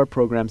watch all our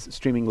programs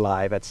streaming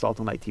live at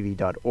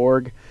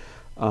saltandlighttv.org.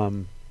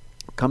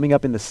 Coming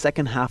up in the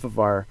second half of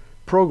our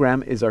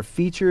program is our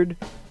featured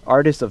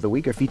artist of the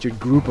week, our featured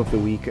group of the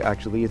week,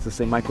 actually. It's the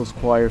St. Michael's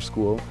Choir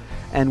School.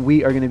 And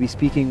we are going to be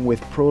speaking with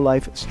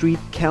pro-life street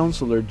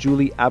counselor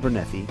Julie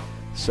Abernethy.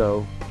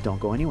 So don't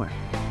go anywhere.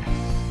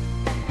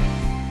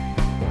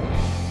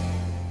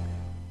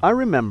 I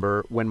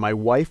remember when my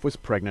wife was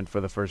pregnant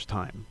for the first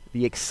time.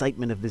 The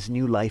excitement of this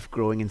new life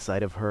growing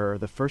inside of her.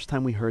 The first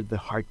time we heard the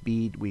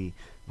heartbeat, we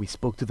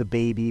spoke to the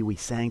baby, we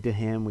sang to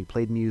him, we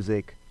played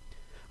music.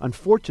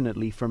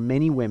 Unfortunately, for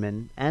many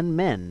women and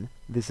men,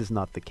 this is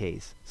not the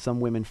case. Some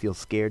women feel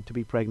scared to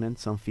be pregnant.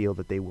 Some feel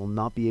that they will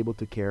not be able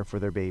to care for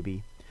their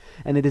baby.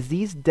 And it is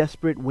these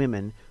desperate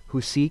women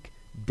who seek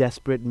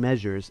desperate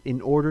measures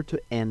in order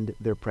to end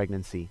their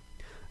pregnancy.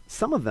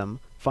 Some of them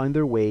find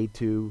their way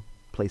to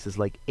places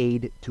like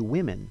Aid to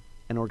Women,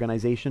 an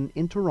organization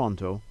in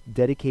Toronto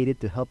dedicated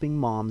to helping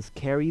moms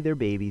carry their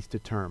babies to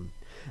term.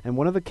 And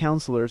one of the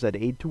counselors at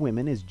Aid to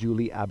Women is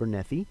Julie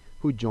Abernethy,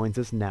 who joins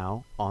us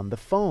now on the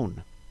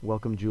phone.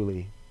 Welcome,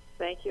 Julie.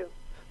 Thank you.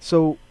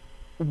 So,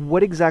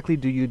 what exactly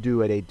do you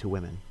do at Aid to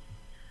Women?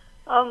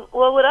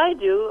 Well, what I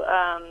do,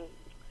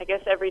 I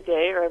guess every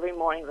day or every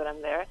morning that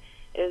I'm there,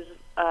 is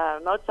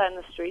I'm outside in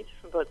the street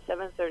from about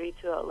 7:30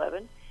 to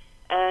 11,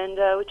 and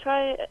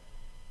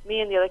me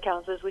and the other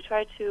counselors, we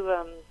try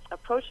to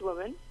approach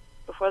women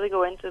before they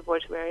go into the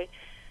mortuary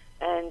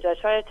and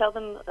try to tell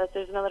them that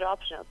there's another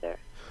option out there.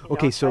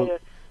 Okay, so try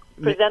to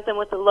present them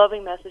with a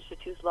loving message to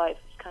choose life.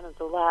 It's kind of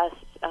the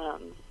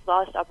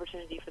last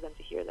opportunity for them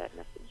to hear that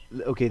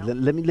message. Okay,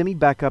 let me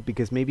back up,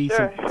 because maybe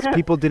Sure. some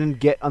people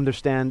didn't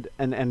understand,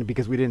 and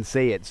because we didn't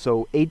say it.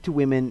 So Aid to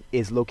Women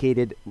is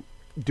located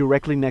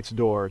directly next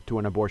door to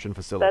an abortion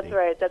facility.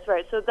 That's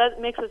right. So that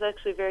makes us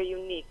actually very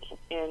unique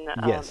in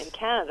Yes. in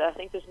Canada. I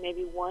think there's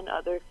maybe one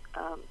other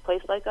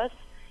place like us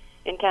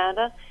in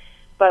Canada,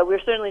 but we're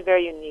certainly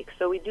very unique.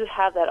 So we do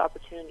have that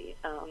opportunity.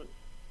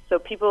 So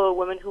people,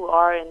 women who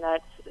are in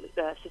that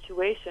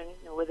situation,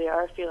 where they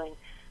are feeling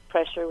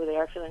pressure, where they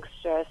are feeling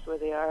stress, where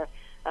they are,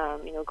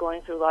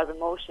 going through a lot of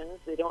emotions,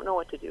 they don't know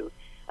what to do.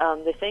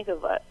 They think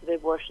of the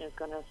abortion is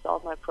going to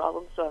solve my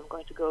problem, so I'm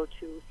going to go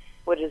to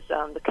what is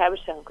the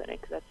Cabbagetown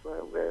Clinic. That's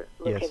where we're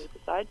located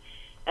beside,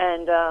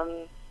 and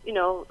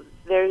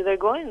they're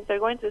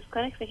going to this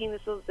clinic thinking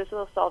this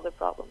will solve their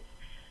problems.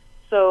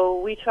 So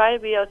we try to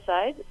be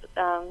outside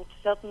to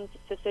tell them,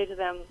 to say to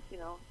them,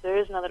 there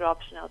is another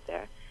option out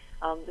there.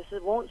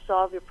 Won't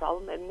solve your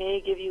problem. It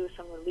may give you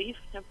some relief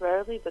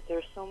temporarily, but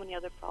there's so many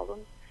other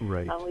problems.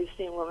 Right. We've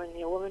seen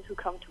women who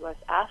come to us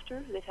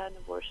after they've had an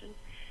abortion,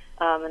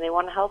 and they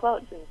want to help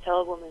out and tell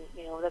a woman,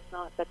 that's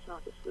not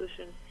the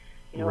solution.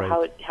 Right.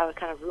 how it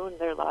kind of ruined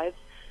their lives.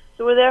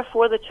 So we're there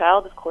for the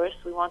child, of course.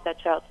 We want that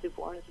child to be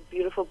born. It's a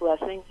beautiful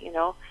blessing,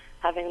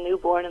 having a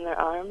newborn in their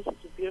arms.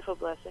 It's a beautiful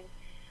blessing.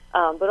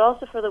 But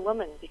also for the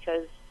women,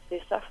 because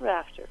they suffer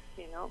after,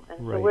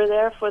 and Right. so we're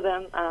there for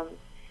them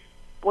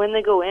when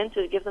they go in,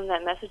 to give them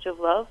that message of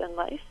love and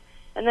life.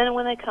 And then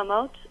when they come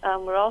out,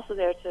 we're also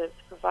there to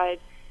provide,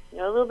 a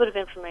little bit of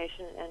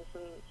information and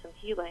some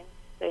healing.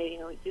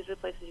 These are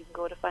places you can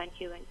go to find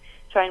healing.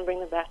 Try and bring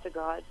them back to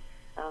God,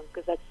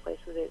 because that's the place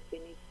where they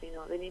need,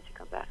 they need to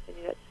come back. They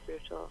need that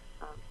spiritual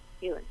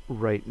healing.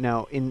 Right.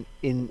 Now,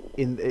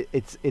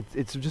 it's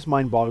just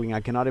mind-boggling. I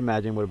cannot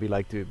imagine what it'd be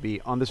like to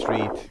be on the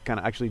street, kind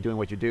of actually doing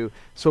what you do.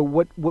 So,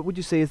 what would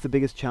you say is the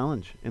biggest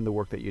challenge in the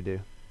work that you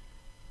do?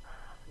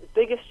 The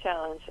biggest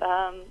challenge,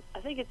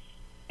 I think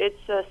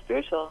it's a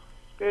spiritual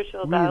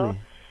battle,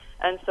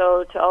 and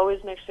so to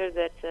always make sure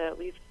that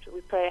we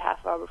pray a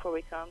half hour before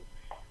we come,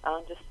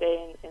 to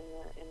stay in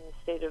the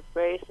state of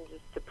grace and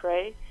just to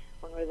pray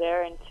when we're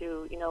there, and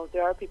to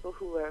there are people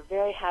who are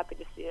very happy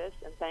to see us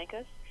and thank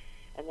us,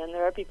 and then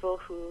there are people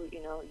who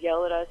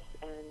yell at us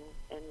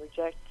and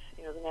reject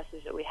the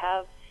message that we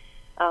have.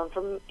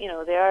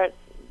 They are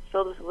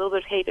filled with a little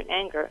bit of hate and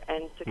anger,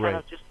 and to kind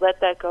of just let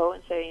that go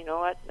and say,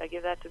 what, I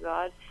give that to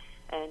God,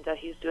 and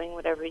He's doing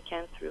whatever He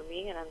can through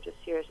me, and I'm just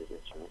here as His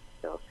instrument.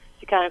 So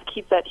to kind of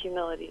keep that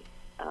humility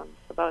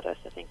about us,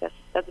 I think that's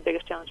the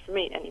biggest challenge for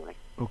me, anyway.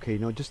 Okay,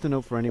 just a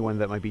note for anyone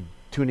that might be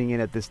tuning in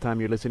at this time.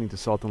 You're listening to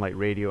Salt and Light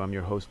Radio. I'm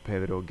your host,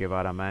 Pedro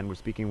Guevara Man. We're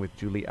speaking with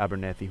Julie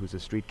Abernethy, who's a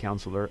street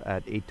counselor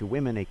at Aid to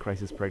Women, a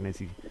crisis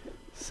pregnancy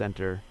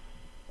center,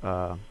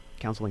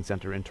 counseling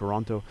center in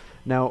Toronto.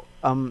 Now,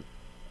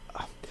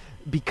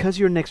 because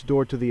you're next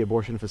door to the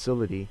abortion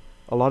facility,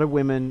 a lot of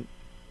women,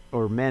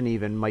 or men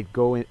even, might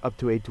go up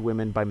to Aid to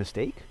Women by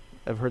mistake.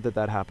 I've heard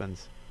that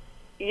happens.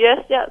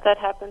 Yes, that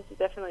happens. It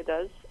definitely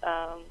does.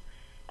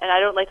 And I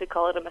don't like to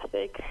call it a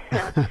mistake.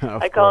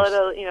 I call it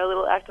a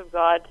little act of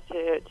God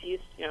to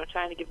use,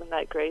 trying to give them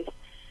that grace,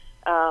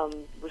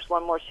 just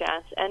one more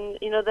chance. And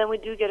then we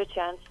do get a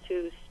chance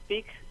to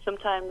speak.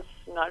 Sometimes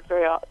not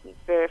very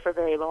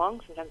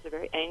long. Sometimes they're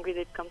very angry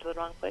they've come to the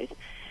wrong place.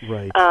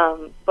 Right.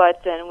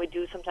 But then we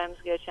do sometimes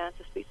get a chance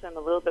to speak to them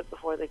a little bit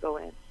before they go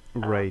in.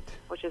 Right.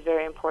 Which is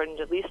very important.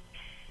 At least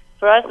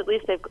for us,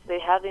 they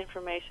have the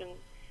information.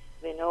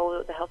 They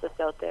know the help that's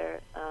out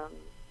there.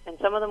 And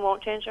some of them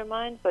won't change their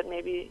mind, but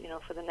maybe,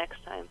 for the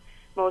next time,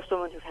 most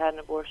women who've had an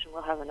abortion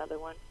will have another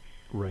one.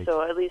 Right.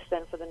 So at least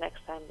then for the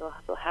next time,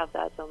 they'll have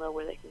that. They'll know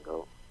where they can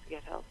go to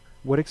get help.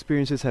 What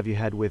experiences have you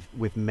had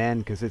with men?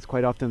 Because it's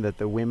quite often that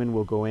the women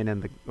will go in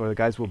and the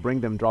guys will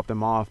bring them, drop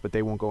them off, but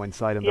they won't go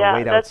inside and they'll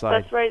wait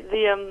outside. That's right.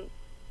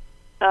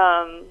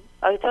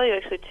 I'll tell you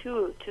actually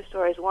two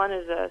stories. One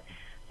is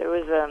there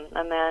was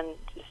a man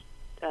just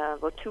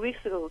about 2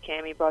 weeks ago who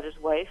came. He brought his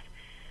wife.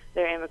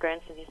 They're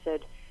immigrants, and he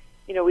said,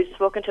 we'd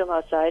spoken to him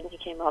outside, and he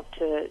came up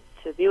to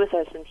be with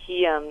us, and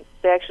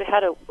they actually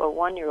had a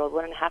 1-year-old,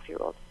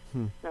 1.5-year-old.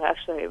 No,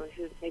 actually,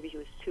 maybe he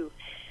was 2.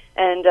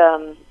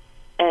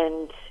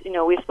 And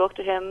we spoke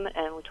to him,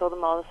 and we told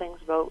him all the things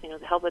about,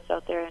 the help that's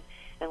out there,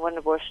 and what an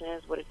abortion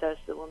is, what it does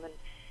to the woman.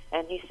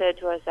 And he said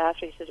to us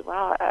after, he said,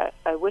 wow,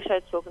 I wish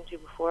I'd spoken to you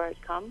before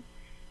I'd come,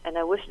 and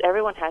I wish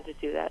everyone had to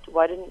do that.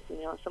 Why didn't,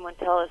 someone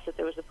tell us that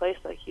there was a place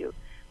like you?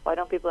 Why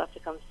don't people have to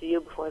come see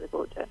you before they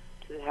go to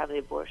have the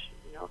abortion,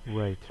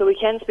 Right. So we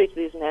can speak to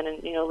these men,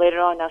 and, later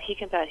on, now he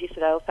said,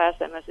 I will pass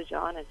that message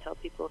on and tell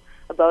people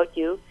about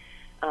you,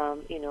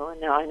 and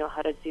now I know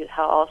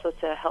how also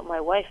to help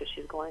my wife if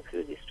she's going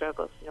through these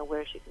struggles,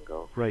 where she can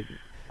go. Right.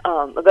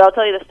 But I'll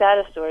tell you the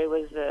status story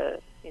was,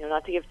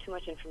 not to give too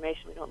much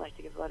information. We don't like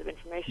to give a lot of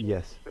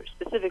information for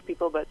specific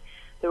people, but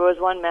there was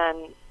one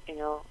man,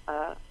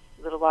 a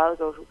little while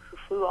ago who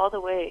flew all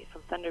the way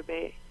from Thunder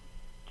Bay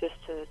just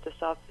to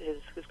stop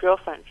his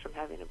girlfriend from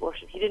having an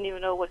abortion. He didn't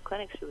even know what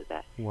clinic she was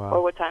at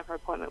or what time her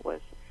appointment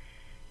was.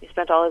 He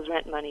spent all his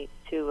rent money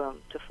to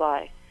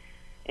fly,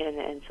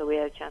 and so we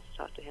had a chance to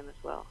talk to him as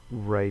well.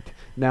 Right.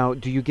 Now,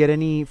 do you get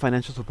any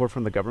financial support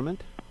from the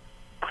government?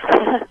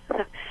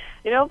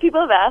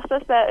 People have asked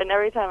us that, and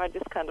every time I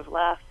just kind of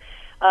laugh,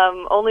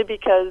 only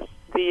because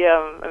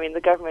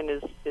the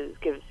government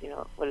gives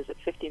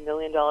 $50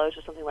 million or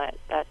something like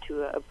that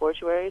to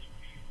abortuaries,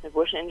 the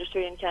abortion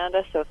industry in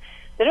Canada. So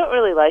they don't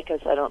really like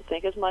us, I don't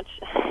think, as much,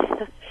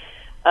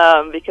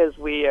 because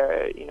we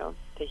are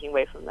taking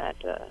away from that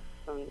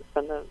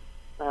from the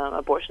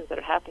abortions that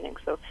are happening.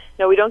 So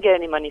no, we don't get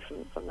any money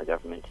from the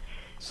government.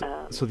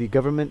 So the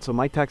government, so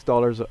my tax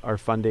dollars are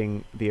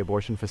funding the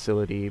abortion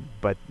facility,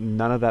 but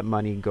none of that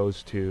money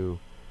goes to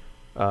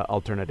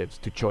alternatives,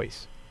 to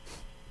choice.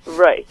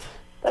 Right.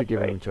 That's to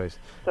give right. them a choice.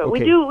 So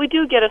okay. we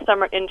do get a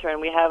summer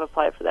intern. We have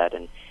applied for that,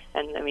 and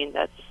I mean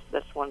that's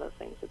one of the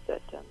things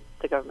that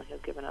the government has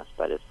given us.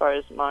 But as far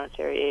as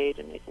monetary aid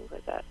and anything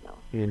like that, no.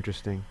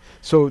 Interesting.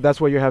 So that's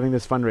why you're having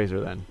this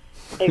fundraiser then.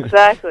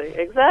 Exactly.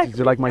 Did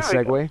you like my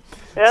segue?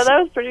 Yeah, that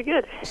was pretty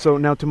good. So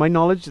now, to my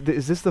knowledge,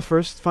 is this the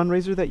first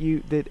fundraiser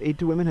that Aid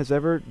to Women has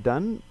ever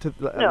done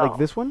like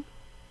this one?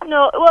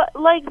 No, well,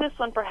 like this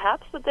one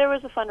perhaps, but there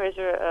was a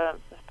fundraiser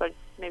about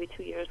maybe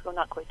 2 years ago,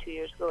 not quite 2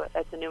 years ago,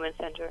 at the Newman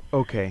Center.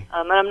 Okay.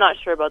 And I'm not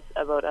sure about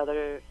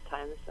other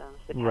times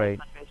right.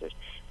 fundraisers,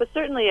 but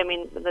certainly, I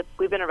mean,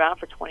 we've been around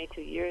for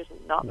 22 years, and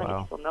not many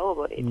people know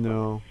about Aid to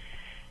Women.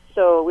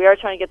 So we are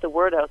trying to get the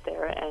word out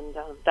there, and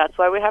that's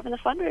why we're having the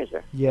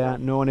fundraiser. Yeah,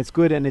 no, and it's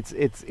good, and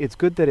it's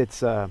good that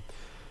it's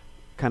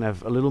kind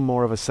of a little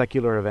more of a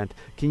secular event.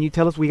 Can you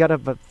tell us? We got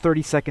about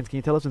 30 seconds. Can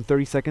you tell us in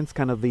 30 seconds,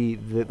 kind of the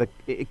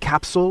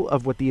capsule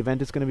of what the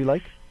event is going to be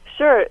like?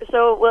 Sure.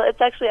 So, well,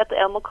 it's actually at the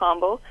El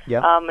Mocambo.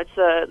 Yeah.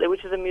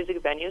 Which is a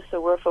music venue. So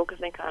we're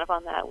focusing kind of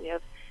on that. We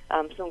have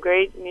some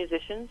great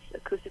musicians,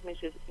 acoustic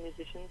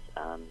musicians,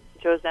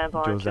 Joe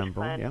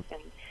Zambon,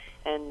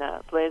 and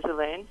Blaise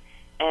Elaine.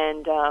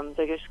 And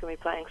they're just going to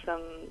be playing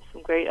some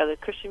great other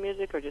Christian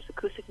music or just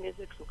acoustic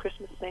music, some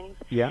Christmas things.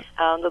 Yeah.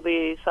 There'll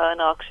be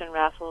silent auction,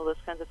 raffle, those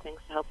kinds of things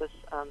to help us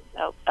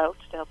out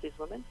to help these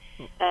women.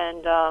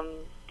 And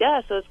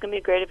so it's going to be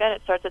a great event.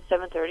 It starts at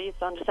 7:30.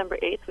 It's on December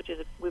 8th,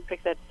 we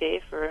picked that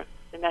day for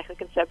the Immaculate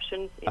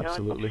Conception.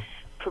 Absolutely.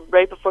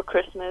 Right before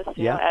Christmas,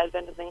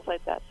 Advent and things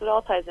like that. So it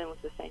all ties in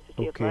with the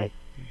sanctity of life.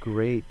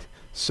 Great.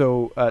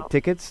 So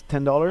tickets,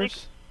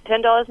 $10?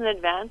 $10 in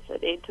advance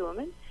at Aid to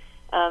Women.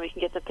 You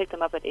can pick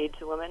them up at Aid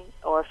to Women,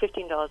 or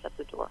 $15 at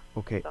the door.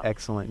 Okay,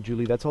 excellent.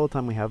 Julie, that's all the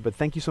time we have, but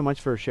thank you so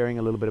much for sharing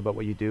a little bit about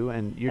what you do,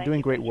 and you're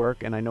doing great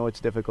work, and I know it's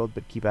difficult,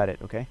 but keep at it,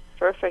 okay?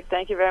 Perfect.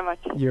 Thank you very much.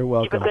 You're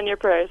welcome. Keep us in your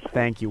prayers.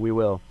 Thank you. We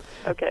will.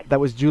 Okay. That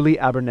was Julie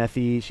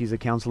Abernethy. She's a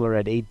counselor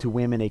at Aid to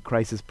Women, a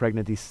crisis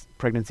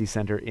pregnancy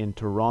center in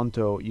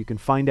Toronto. You can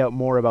find out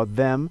more about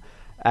them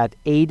at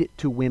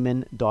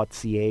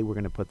aidtowomen.ca. We're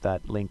going to put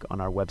that link on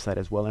our website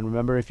as well. And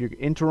remember, if you're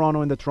in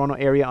Toronto, in the Toronto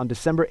area, on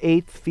December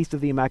 8th, Feast of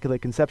the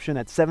Immaculate Conception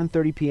at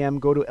 7:30 p.m.,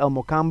 go to El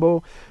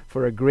Mocambo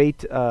for a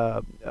great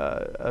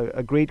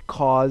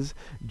cause.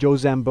 Joe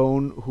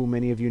Zambon, who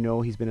many of you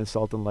know, he's been a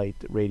Salt and Light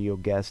radio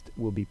guest,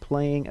 will be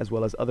playing, as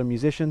well as other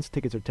musicians.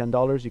 Tickets are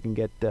 $10. You can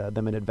get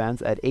them in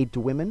advance at Aid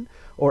to Women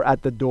or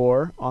at the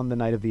door on the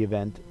night of the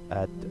event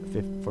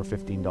for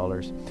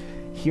 $15.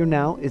 Here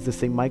now is the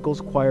St.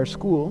 Michael's Choir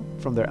School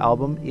from their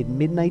album In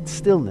Midnight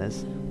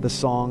Stillness, the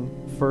song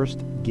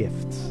First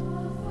Gifts.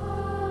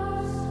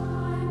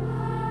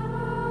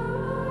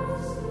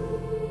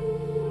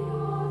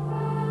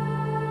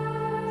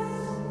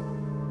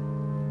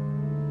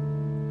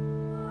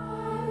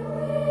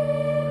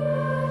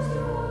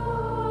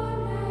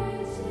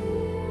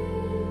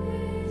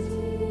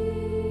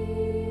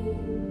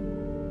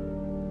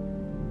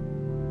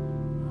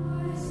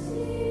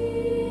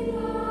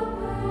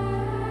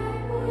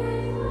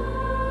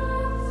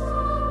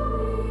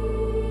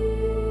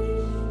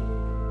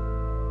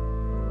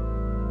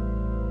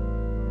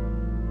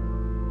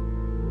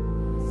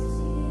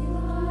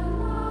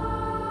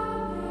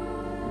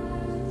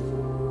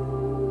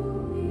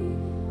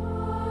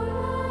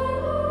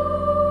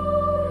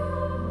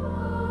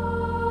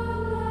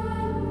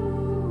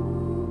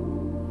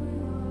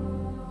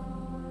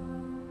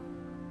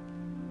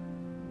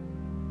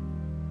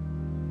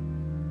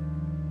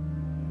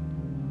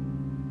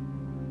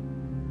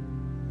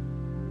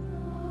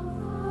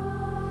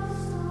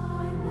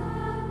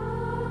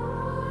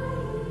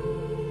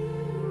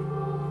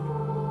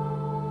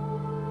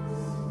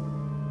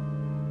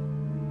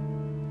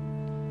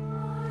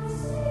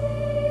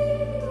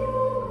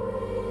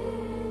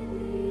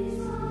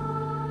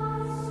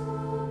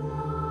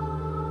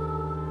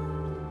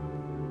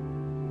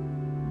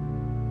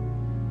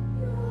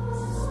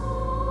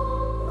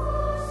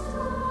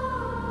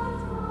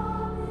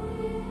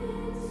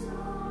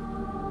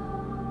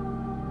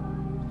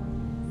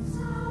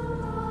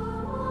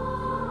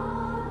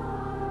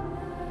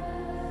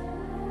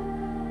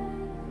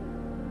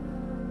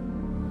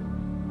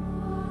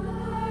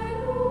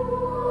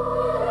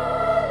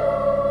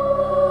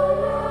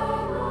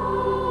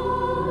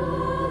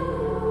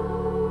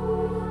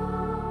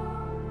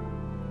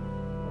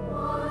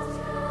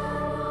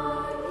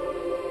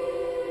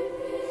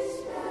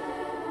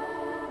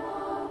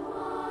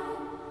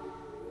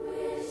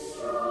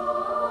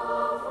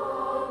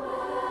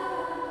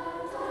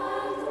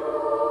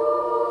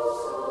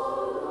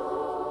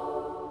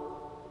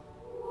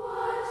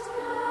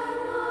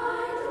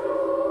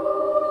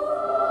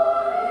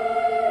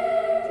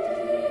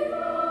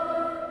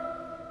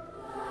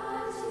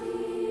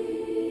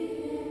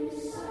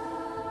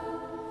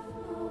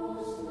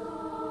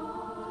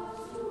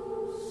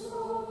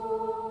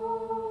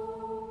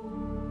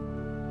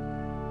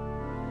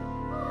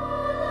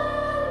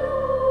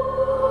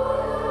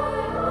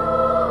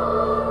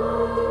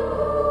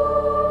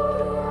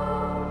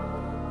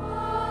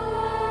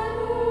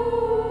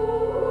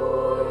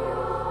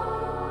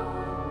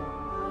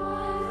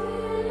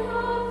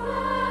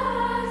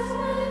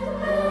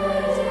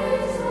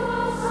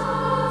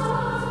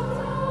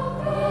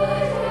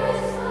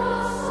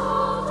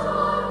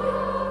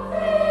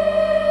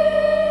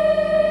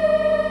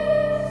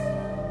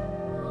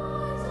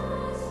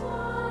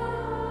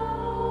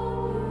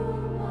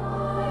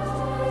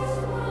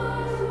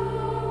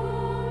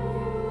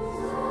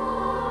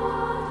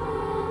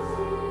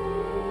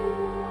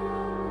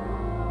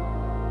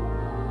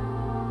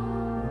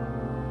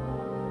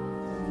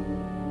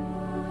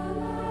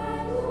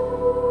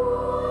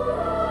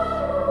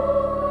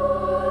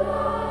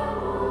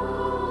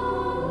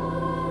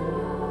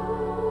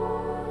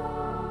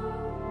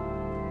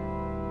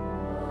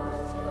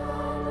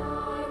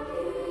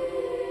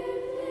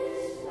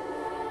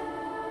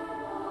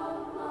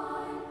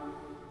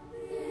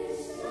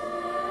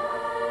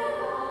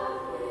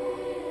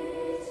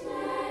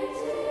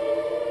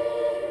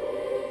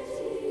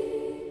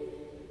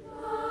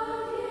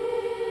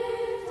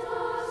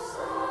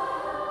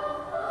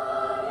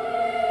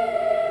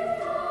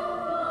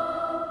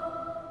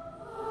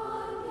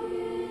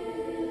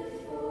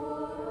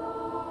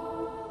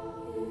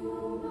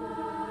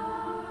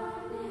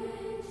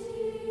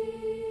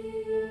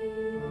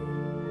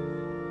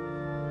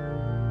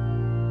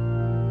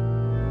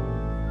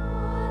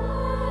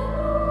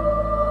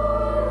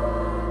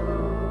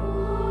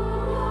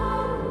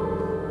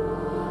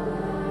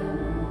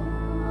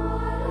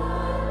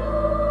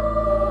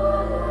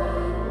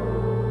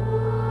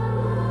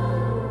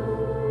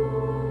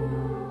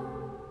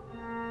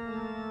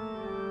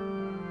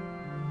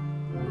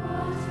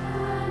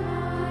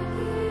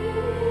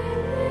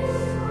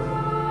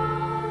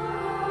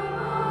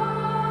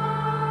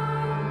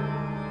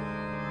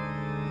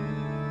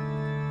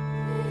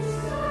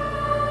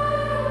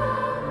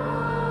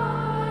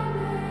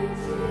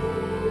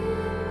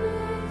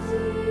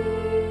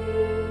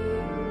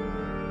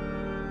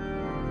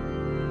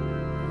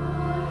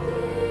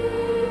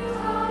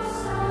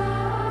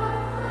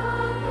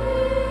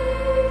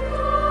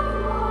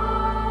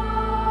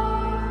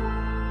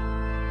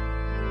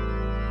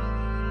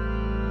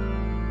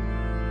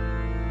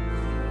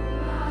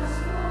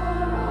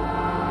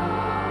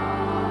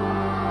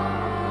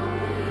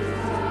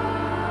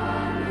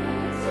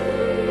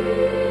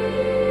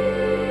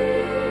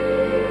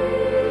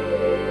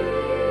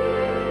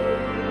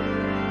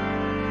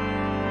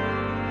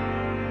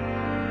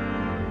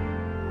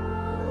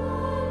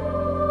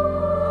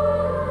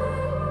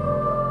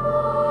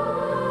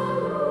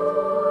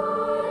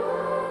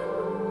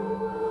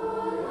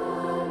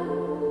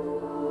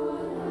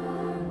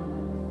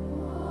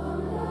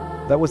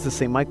 That was the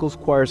St. Michael's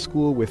Choir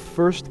School with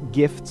First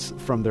Gifts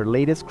from their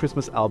latest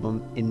Christmas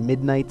album, In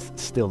Midnight's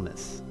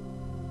Stillness.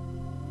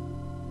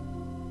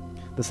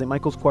 The St.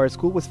 Michael's Choir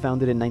School was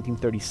founded in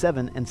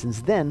 1937 and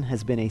since then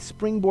has been a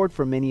springboard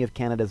for many of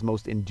Canada's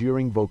most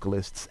enduring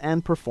vocalists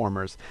and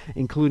performers,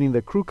 including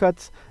the Crew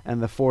Cuts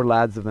and the Four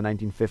Lads of the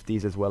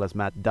 1950s, as well as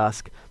Matt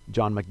Dusk,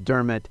 John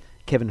McDermott,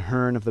 Kevin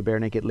Hearn of the Bare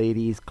Naked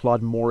Ladies,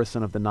 Claude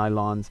Morrison of the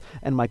Nylons,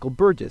 and Michael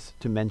Burgess,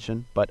 to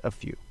mention but a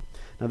few.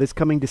 Now, this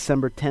coming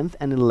December 10th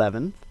and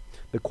 11th,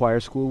 the choir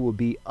school will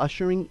be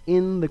ushering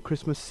in the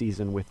Christmas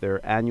season with their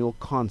annual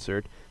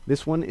concert.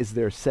 This one is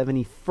their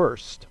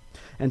 71st.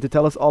 And to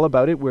tell us all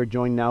about it, we're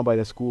joined now by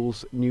the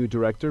school's new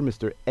director,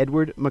 Mr.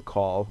 Edward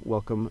McCall.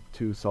 Welcome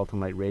to Salt and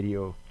Light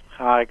Radio.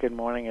 Hi, good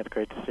morning. It's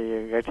great to see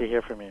you. Great to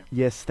hear from you.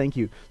 Yes, thank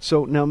you.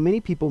 So now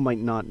many people might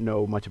not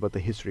know much about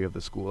the history of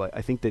the school.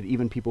 I think that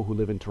even people who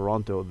live in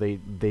Toronto, they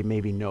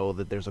maybe know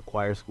that there's a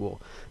choir school.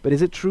 But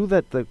is it true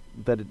that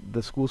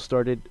the school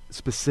started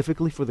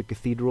specifically for the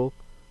cathedral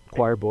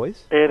choir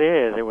boys? It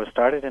is. It was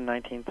started in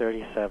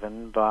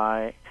 1937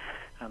 by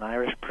an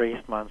Irish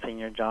priest,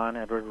 Monsignor John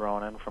Edward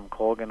Ronan from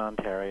Colgan,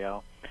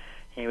 Ontario.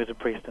 He was a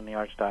priest in the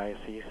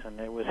Archdiocese, and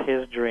it was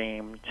his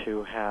dream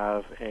to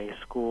have a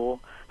school,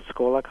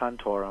 Schola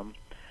Cantorum,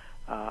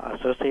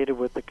 associated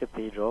with the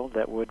cathedral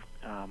that would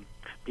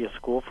be a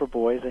school for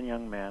boys and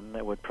young men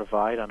that would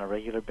provide on a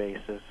regular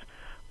basis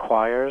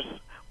choirs,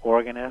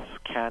 organists,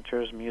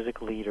 cantors,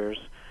 music leaders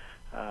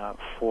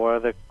for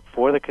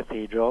the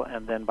cathedral,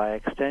 and then by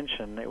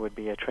extension it would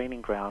be a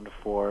training ground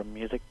for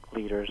music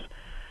leaders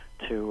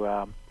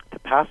to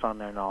pass on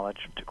their knowledge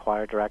to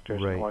choir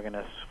directors and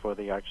organists for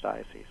the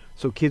Archdiocese.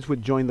 So kids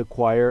would join the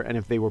choir, and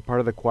if they were part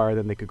of the choir,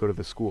 then they could go to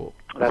the school.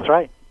 That's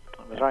right.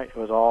 That's right. It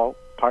was all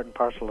part and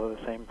parcel of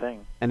the same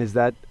thing. And is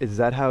that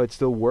how it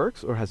still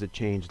works, or has it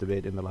changed a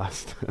bit in the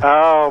last?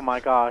 Oh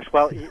my gosh!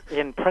 Well,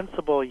 in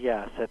principle,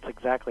 yes, that's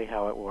exactly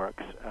how it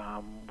works.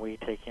 We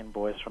take in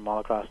boys from all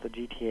across the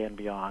GTA and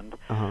beyond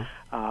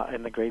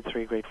in the grade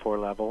 3, grade 4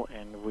 level,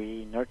 and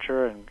we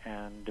nurture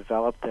and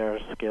develop their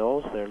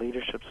skills, their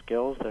leadership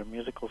skills, their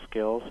musical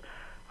skills,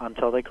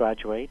 until they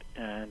graduate.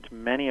 And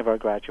many of our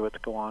graduates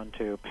go on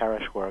to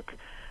parish work,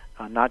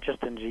 not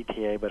just in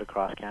GTA but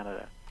across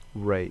Canada.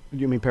 Right.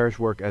 You mean parish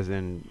work as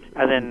in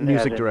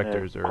music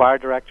directors? Or choir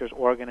directors,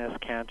 organists,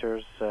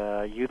 cantors,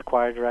 youth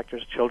choir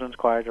directors, children's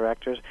choir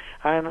directors.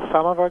 And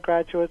some of our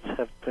graduates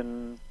have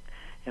been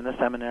in the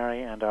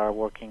seminary and are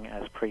working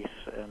as priests,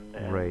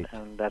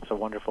 and that's a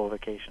wonderful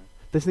vocation.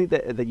 That's neat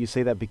that you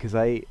say that, because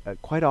I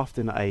quite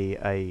often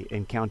I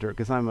encounter,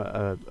 because I'm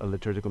a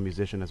liturgical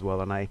musician as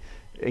well, and I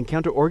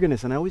encounter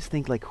organists, and I always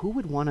think, like, who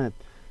would want to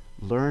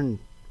learn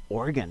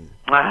organ?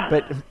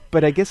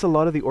 But I guess a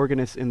lot of the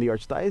organists in the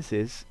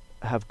Archdiocese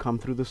have come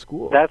through the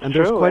school. That's and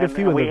true. There's quite a and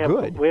few, and they're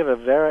good. We have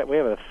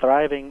a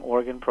thriving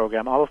organ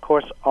program. All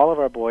of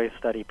our boys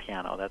study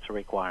piano. That's a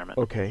requirement.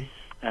 Okay.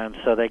 And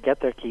so they get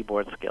their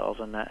keyboard skills,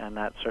 and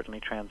that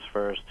certainly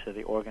transfers to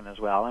the organ as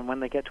well. And when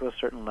they get to a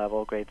certain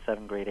level, grade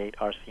 7, grade 8,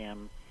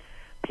 RCM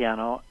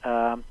piano,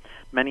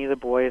 many of the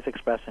boys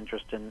express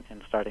interest in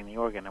starting the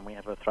organ, and we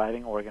have a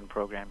thriving organ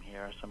program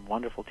here, some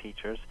wonderful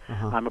teachers.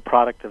 I'm a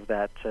product of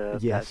that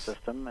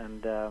system,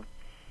 and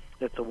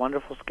it's a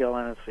wonderful skill,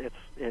 and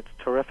it's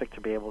terrific to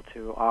be able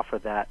to offer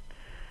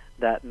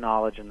that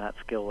knowledge and that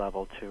skill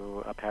level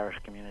to a parish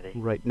community.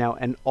 Right. Now,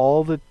 and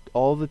all the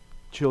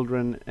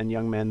children and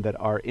young men that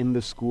are in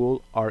the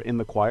school are in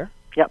the choir?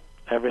 Yep,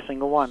 every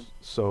single one.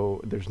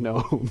 So there's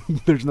no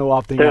there's no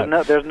opting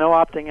out. There's no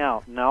opting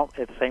out. No,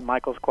 it's St.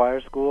 Michael's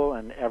Choir School,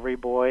 and every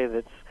boy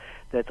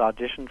that's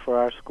auditioned for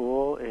our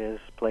school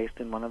is placed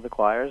in one of the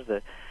choirs.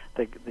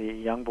 The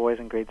young boys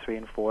in grade 3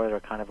 and 4 that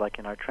are kind of like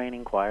in our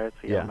training choir, it's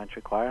the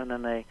elementary choir, and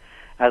then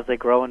as they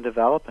grow and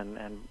develop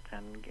and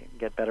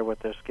get better with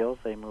their skills,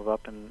 they move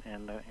up in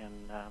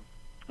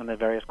the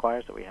various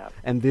choirs that we have.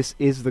 And this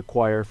is the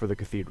choir for the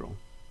cathedral?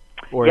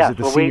 Or is it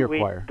the senior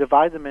choir? We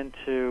divide them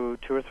into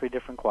 2 or 3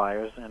 different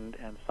choirs, and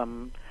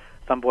some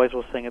boys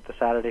will sing at the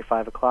Saturday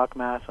 5 o'clock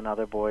Mass, and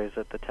other boys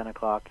at the 10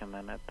 o'clock and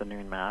then at the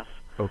noon Mass.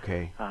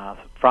 Okay.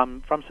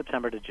 From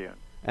September to June.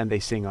 And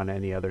they sing on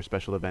any other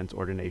special events,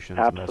 ordinations,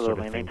 Absolutely. and that sort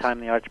of thing. Anytime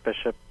the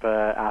Archbishop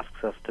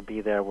asks us to be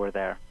there, we're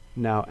there.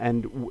 Now,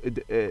 and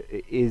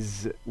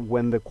is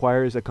when the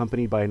choir is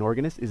accompanied by an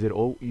organist, is it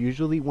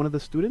usually one of the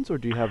students, or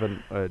do you have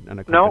an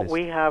accompanist? No,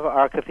 we have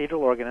our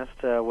cathedral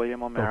organist,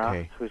 William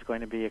O'Mara, who's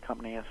going to be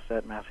accompanying us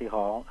at Massey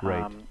Hall,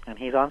 and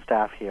he's on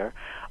staff here.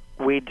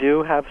 We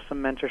do have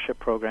some mentorship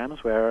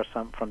programs where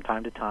from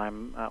time to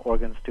time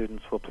organ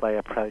students will play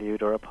a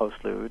prelude or a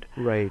postlude,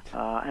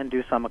 and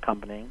do some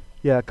accompanying.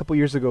 Yeah, a couple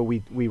years ago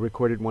we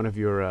recorded one of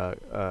your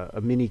a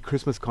mini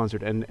Christmas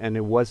concert, and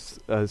it was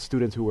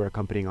students who were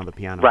accompanying on the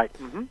piano. Right.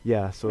 Mm-hmm.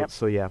 Yeah.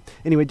 So yeah.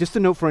 Anyway, just a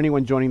note for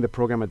anyone joining the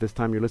program at this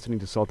time: you're listening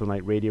to Salt and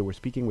Light Radio. We're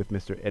speaking with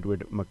Mr.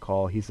 Edward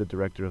McCall. He's the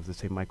director of the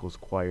St. Michael's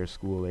Choir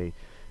School, a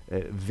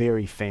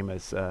very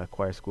famous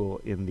choir school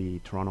in the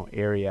Toronto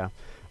area.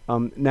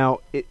 Now,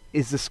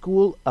 is the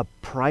school a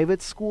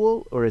private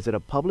school, or is it a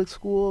public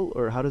school,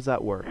 or how does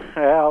that work?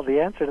 Well, the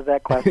answer to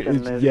that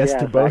question is yes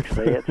to both.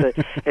 Actually,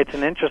 it's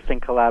an interesting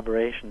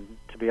collaboration.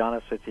 To be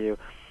honest with you,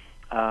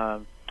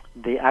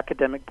 the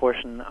academic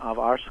portion of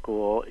our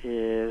school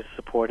is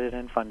supported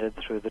and funded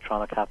through the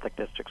Toronto Catholic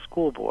District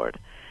School Board.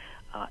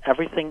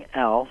 Everything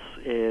else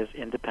is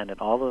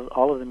independent.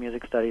 All of the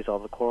music studies, all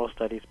the choral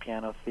studies,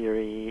 piano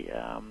theory,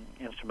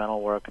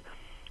 instrumental work,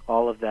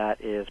 all of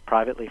that is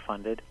privately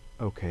funded.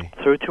 Okay.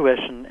 Through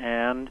tuition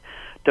and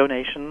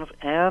donations,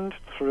 and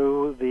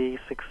through the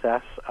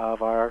success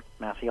of our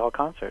Massey Hall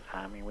concert.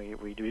 I mean,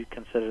 we do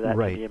consider that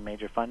to be a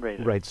major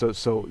fundraiser. Right.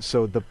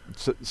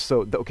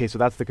 Okay. So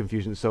that's the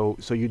confusion. So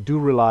you do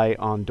rely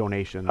on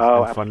donations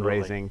and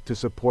fundraising to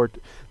support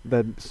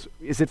the.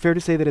 Is it fair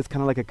to say that it's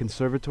kind of like a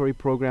conservatory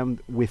program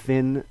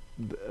within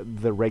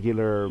the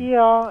regular?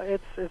 Yeah,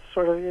 it's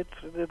sort of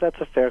that's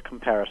a fair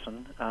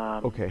comparison.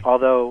 Okay.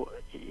 Although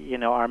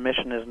our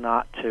mission is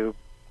not to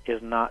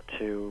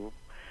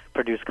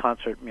produce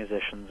concert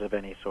musicians of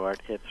any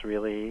sort. It's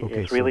really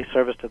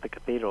service to the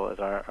cathedral is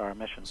our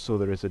mission. So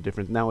there is a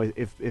difference. Now,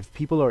 if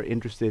people are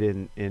interested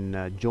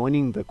in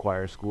joining the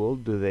choir school,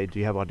 do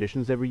you have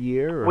auditions every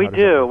year? Or we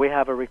do. We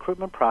have a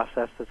recruitment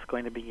process that's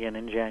going to begin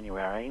in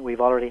January.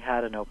 We've already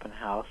had an open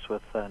house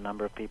with a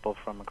number of people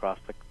from across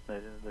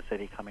the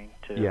city coming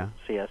to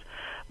see us.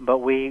 But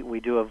we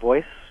do a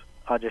voice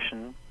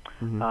audition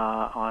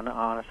on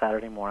a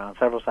Saturday morning, on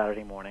several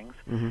Saturday mornings.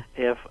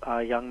 If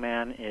a young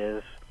man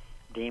is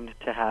deemed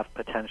to have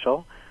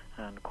potential,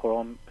 and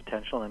choral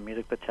potential and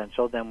music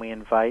potential, then we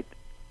invite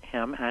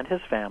him and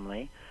his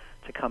family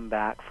to come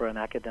back for an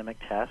academic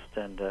test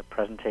and a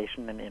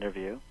presentation and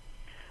interview.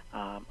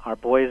 Our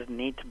boys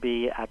need to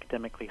be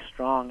academically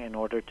strong in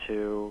order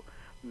to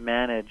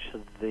manage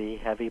the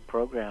heavy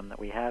program that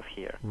we have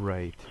here.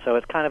 Right. So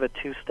it's kind of a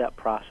two-step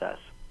process.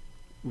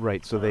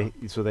 Right, so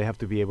they have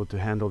to be able to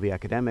handle the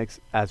academics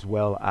as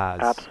well as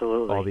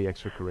all the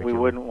extracurricular. We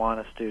wouldn't want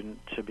a student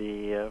to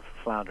be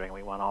floundering.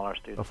 We want all our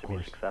students to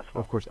be successful.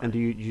 Of course. And do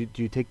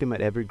you take them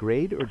at every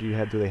grade, or do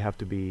they have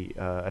to be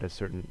at a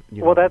certain?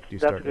 That's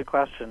a good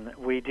question.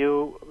 We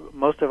do.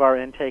 Most of our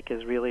intake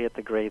is really at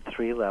the grade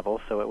 3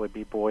 level, so it would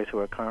be boys who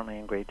are currently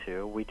in grade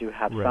 2. We do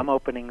have some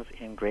openings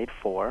in grade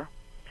 4,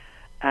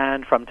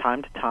 and from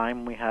time to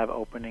time we have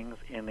openings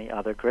in the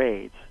other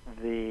grades.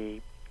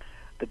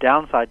 The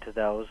downside to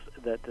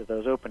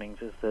those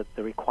openings is that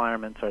the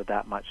requirements are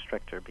that much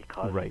stricter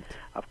because,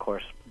 of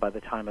course, by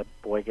the time a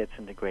boy gets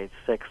into grade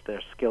 6,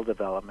 their skill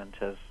development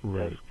has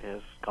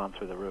gone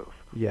through the roof.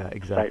 Yeah,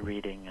 exactly. Sight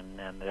reading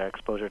and their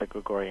exposure to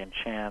Gregorian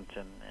chant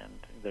and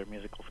their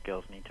musical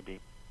skills need to be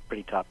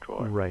pretty top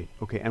drawer. Right.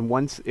 Okay. And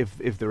once if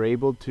they're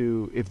able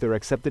to, if they're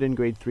accepted in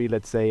grade 3,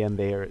 let's say, and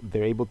they're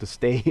able to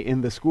stay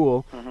in the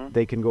school,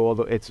 they can go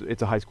it's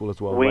a high school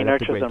as well. We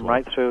nurture them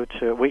right through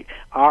to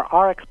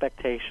our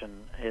expectation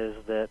is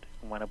that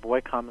when a boy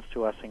comes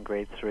to us in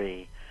grade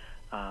 3,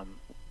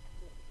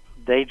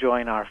 they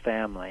join our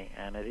family,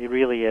 and it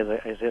really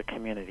is a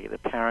community. The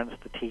parents,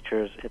 the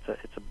teachers,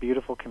 it's a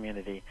beautiful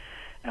community,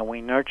 and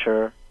we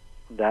nurture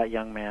that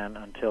young man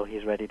until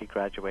he's ready to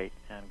graduate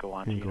and go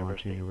on to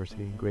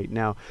university. Great.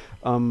 Now,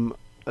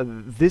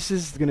 this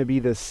is going to be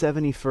the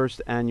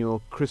 71st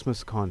annual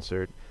Christmas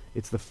concert.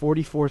 It's the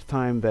 44th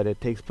time that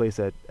it takes place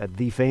at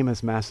the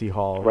famous Massey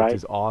Hall, which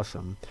is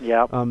awesome.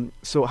 Yeah.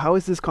 So how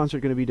is this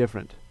concert going to be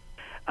different?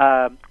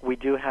 We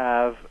do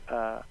have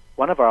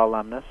one of our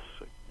alumnus,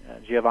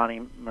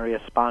 Giovanni Maria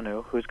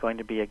Spanu, who's going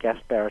to be a guest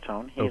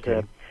baritone. He's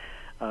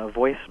a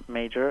voice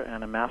major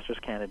and a master's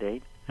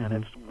candidate, and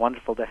it's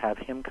wonderful to have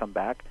him come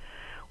back.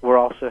 We're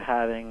also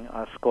having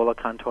a Schola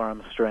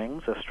Cantorum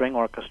Strings, a string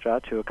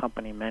orchestra, to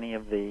accompany many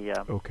of the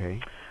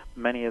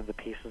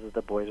pieces that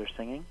the boys are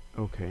singing.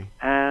 Okay.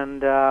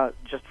 And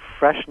just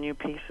fresh new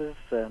pieces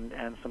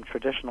and some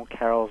traditional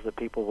carols that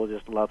people will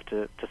just love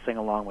to sing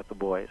along with the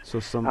boys.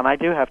 And I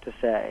do have to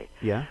say,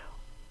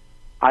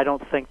 I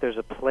don't think there's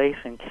a place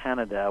in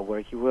Canada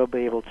where you will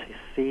be able to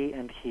see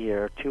and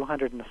hear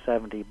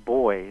 270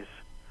 boys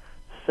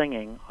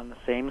singing on the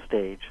same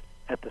stage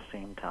at the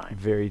same time.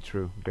 Very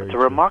true. It's a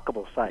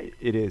remarkable sight.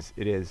 It is.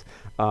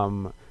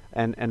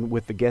 And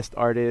with the guest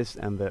artists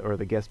and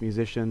the guest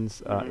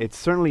musicians, it's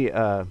certainly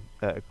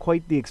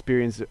quite the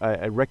experience.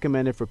 I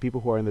recommend it for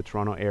people who are in the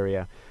Toronto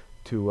area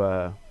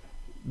to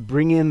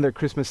bring in their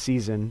Christmas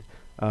season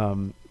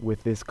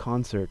with this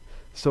concert.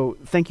 So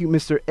thank you,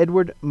 Mr.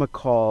 Edward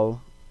McCall.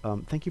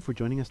 Thank you for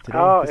joining us today.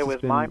 Oh, this it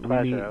was my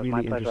pleasure. It was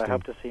my pleasure. I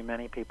hope interesting. to see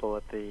many people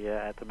at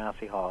the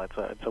Massey Hall.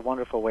 It's a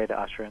wonderful way to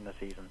usher in the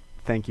season.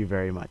 Thank you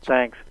very much.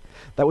 Thanks.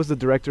 That was the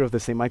director of the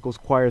St. Michael's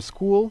Choir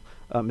School,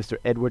 Mr.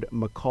 Edward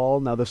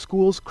McCall. Now, the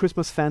school's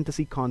Christmas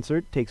Fantasy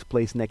Concert takes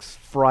place next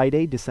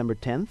Friday, December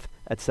 10th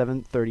at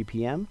 7:30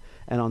 p.m.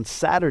 and on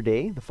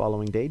Saturday, the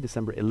following day,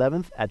 December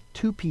 11th at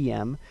 2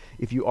 p.m.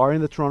 If you are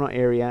in the Toronto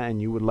area and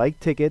you would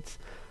like tickets,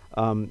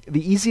 The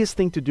easiest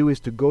thing to do is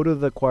to go to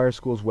the choir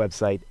school's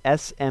website,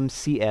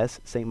 SMCS,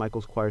 St.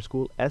 Michael's Choir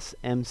School,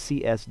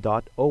 smcs.on.ca.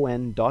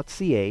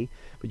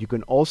 But you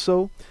can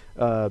also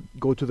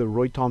go to the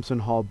Roy Thompson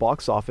Hall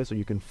box office, or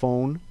you can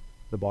phone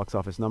the box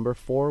office number,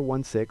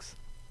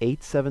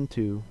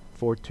 416-872-4255.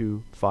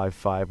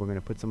 We're going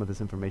to put some of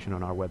this information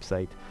on our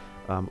website.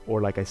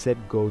 Or like I said,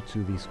 go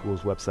to the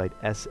school's website,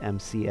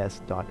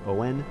 smcs.on.ca.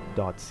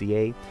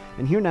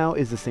 And here now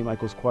is the St.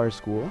 Michael's Choir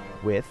School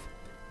with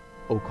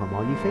O Come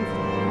All Ye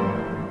Faithful.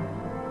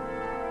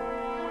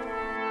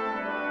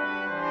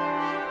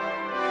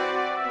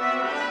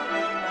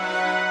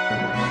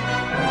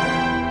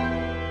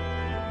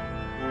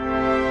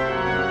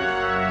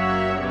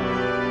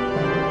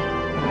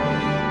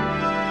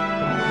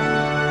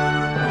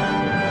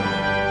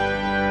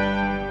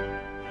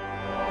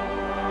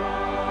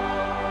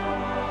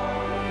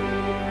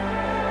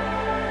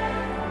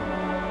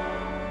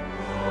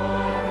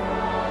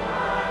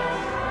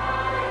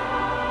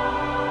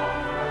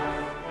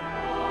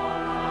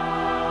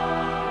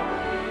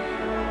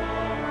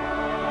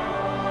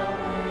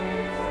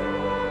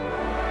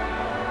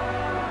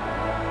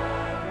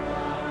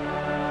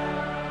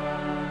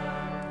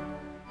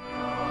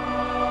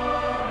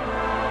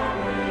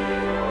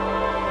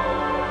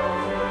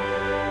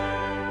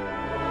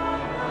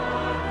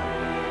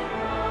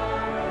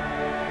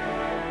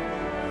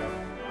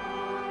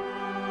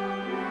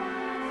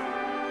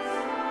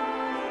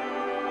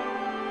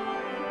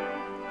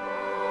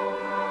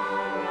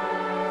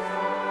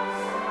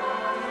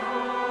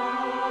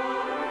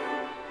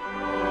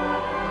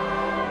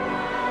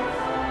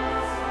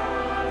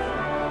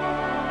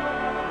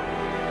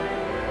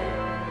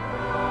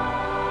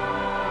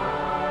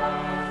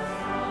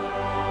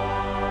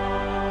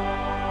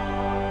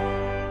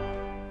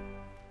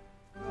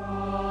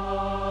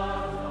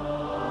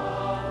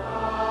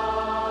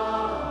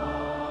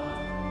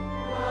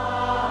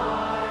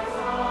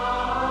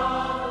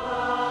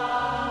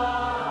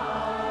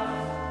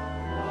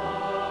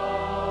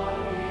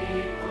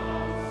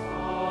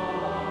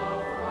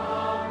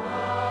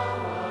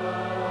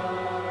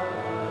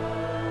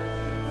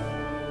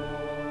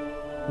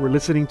 We're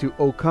listening to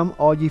O Come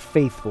All Ye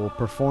Faithful,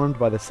 performed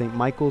by the St.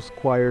 Michael's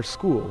Choir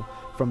School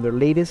from their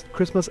latest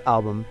Christmas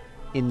album,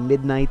 In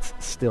Midnight's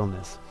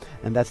Stillness.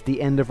 And that's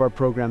the end of our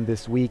program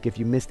this week. If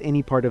you missed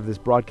any part of this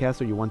broadcast,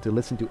 or you want to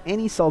listen to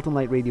any Salt and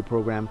Light Radio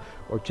program,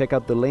 or check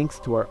out the links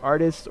to our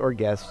artists or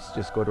guests,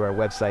 just go to our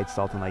website,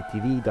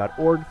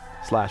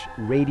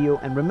 saltandlighttv.org/radio.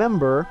 And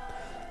remember,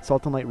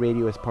 Salt and Light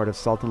Radio is part of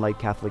Salt and Light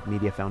Catholic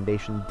Media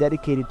Foundation,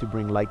 dedicated to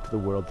bring light to the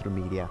world through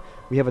media.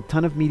 We have a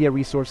ton of media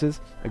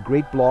resources, a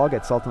great blog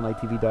at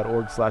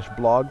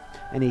saltandlighttv.org/blog,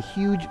 and a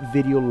huge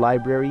video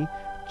library.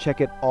 Check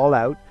it all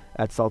out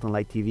at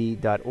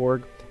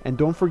saltandlighttv.org. And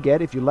don't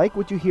forget, if you like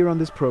what you hear on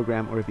this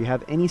program, or if you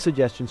have any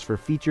suggestions for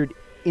featured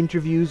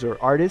interviews or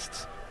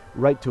artists,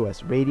 write to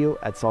us,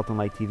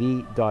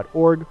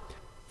 radio@saltandlighttv.org.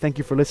 Thank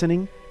you for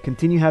listening.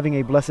 Continue having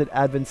a blessed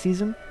Advent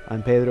season.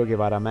 I'm Pedro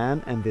Guevara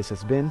Mann, and this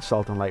has been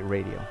Salt and Light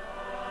Radio.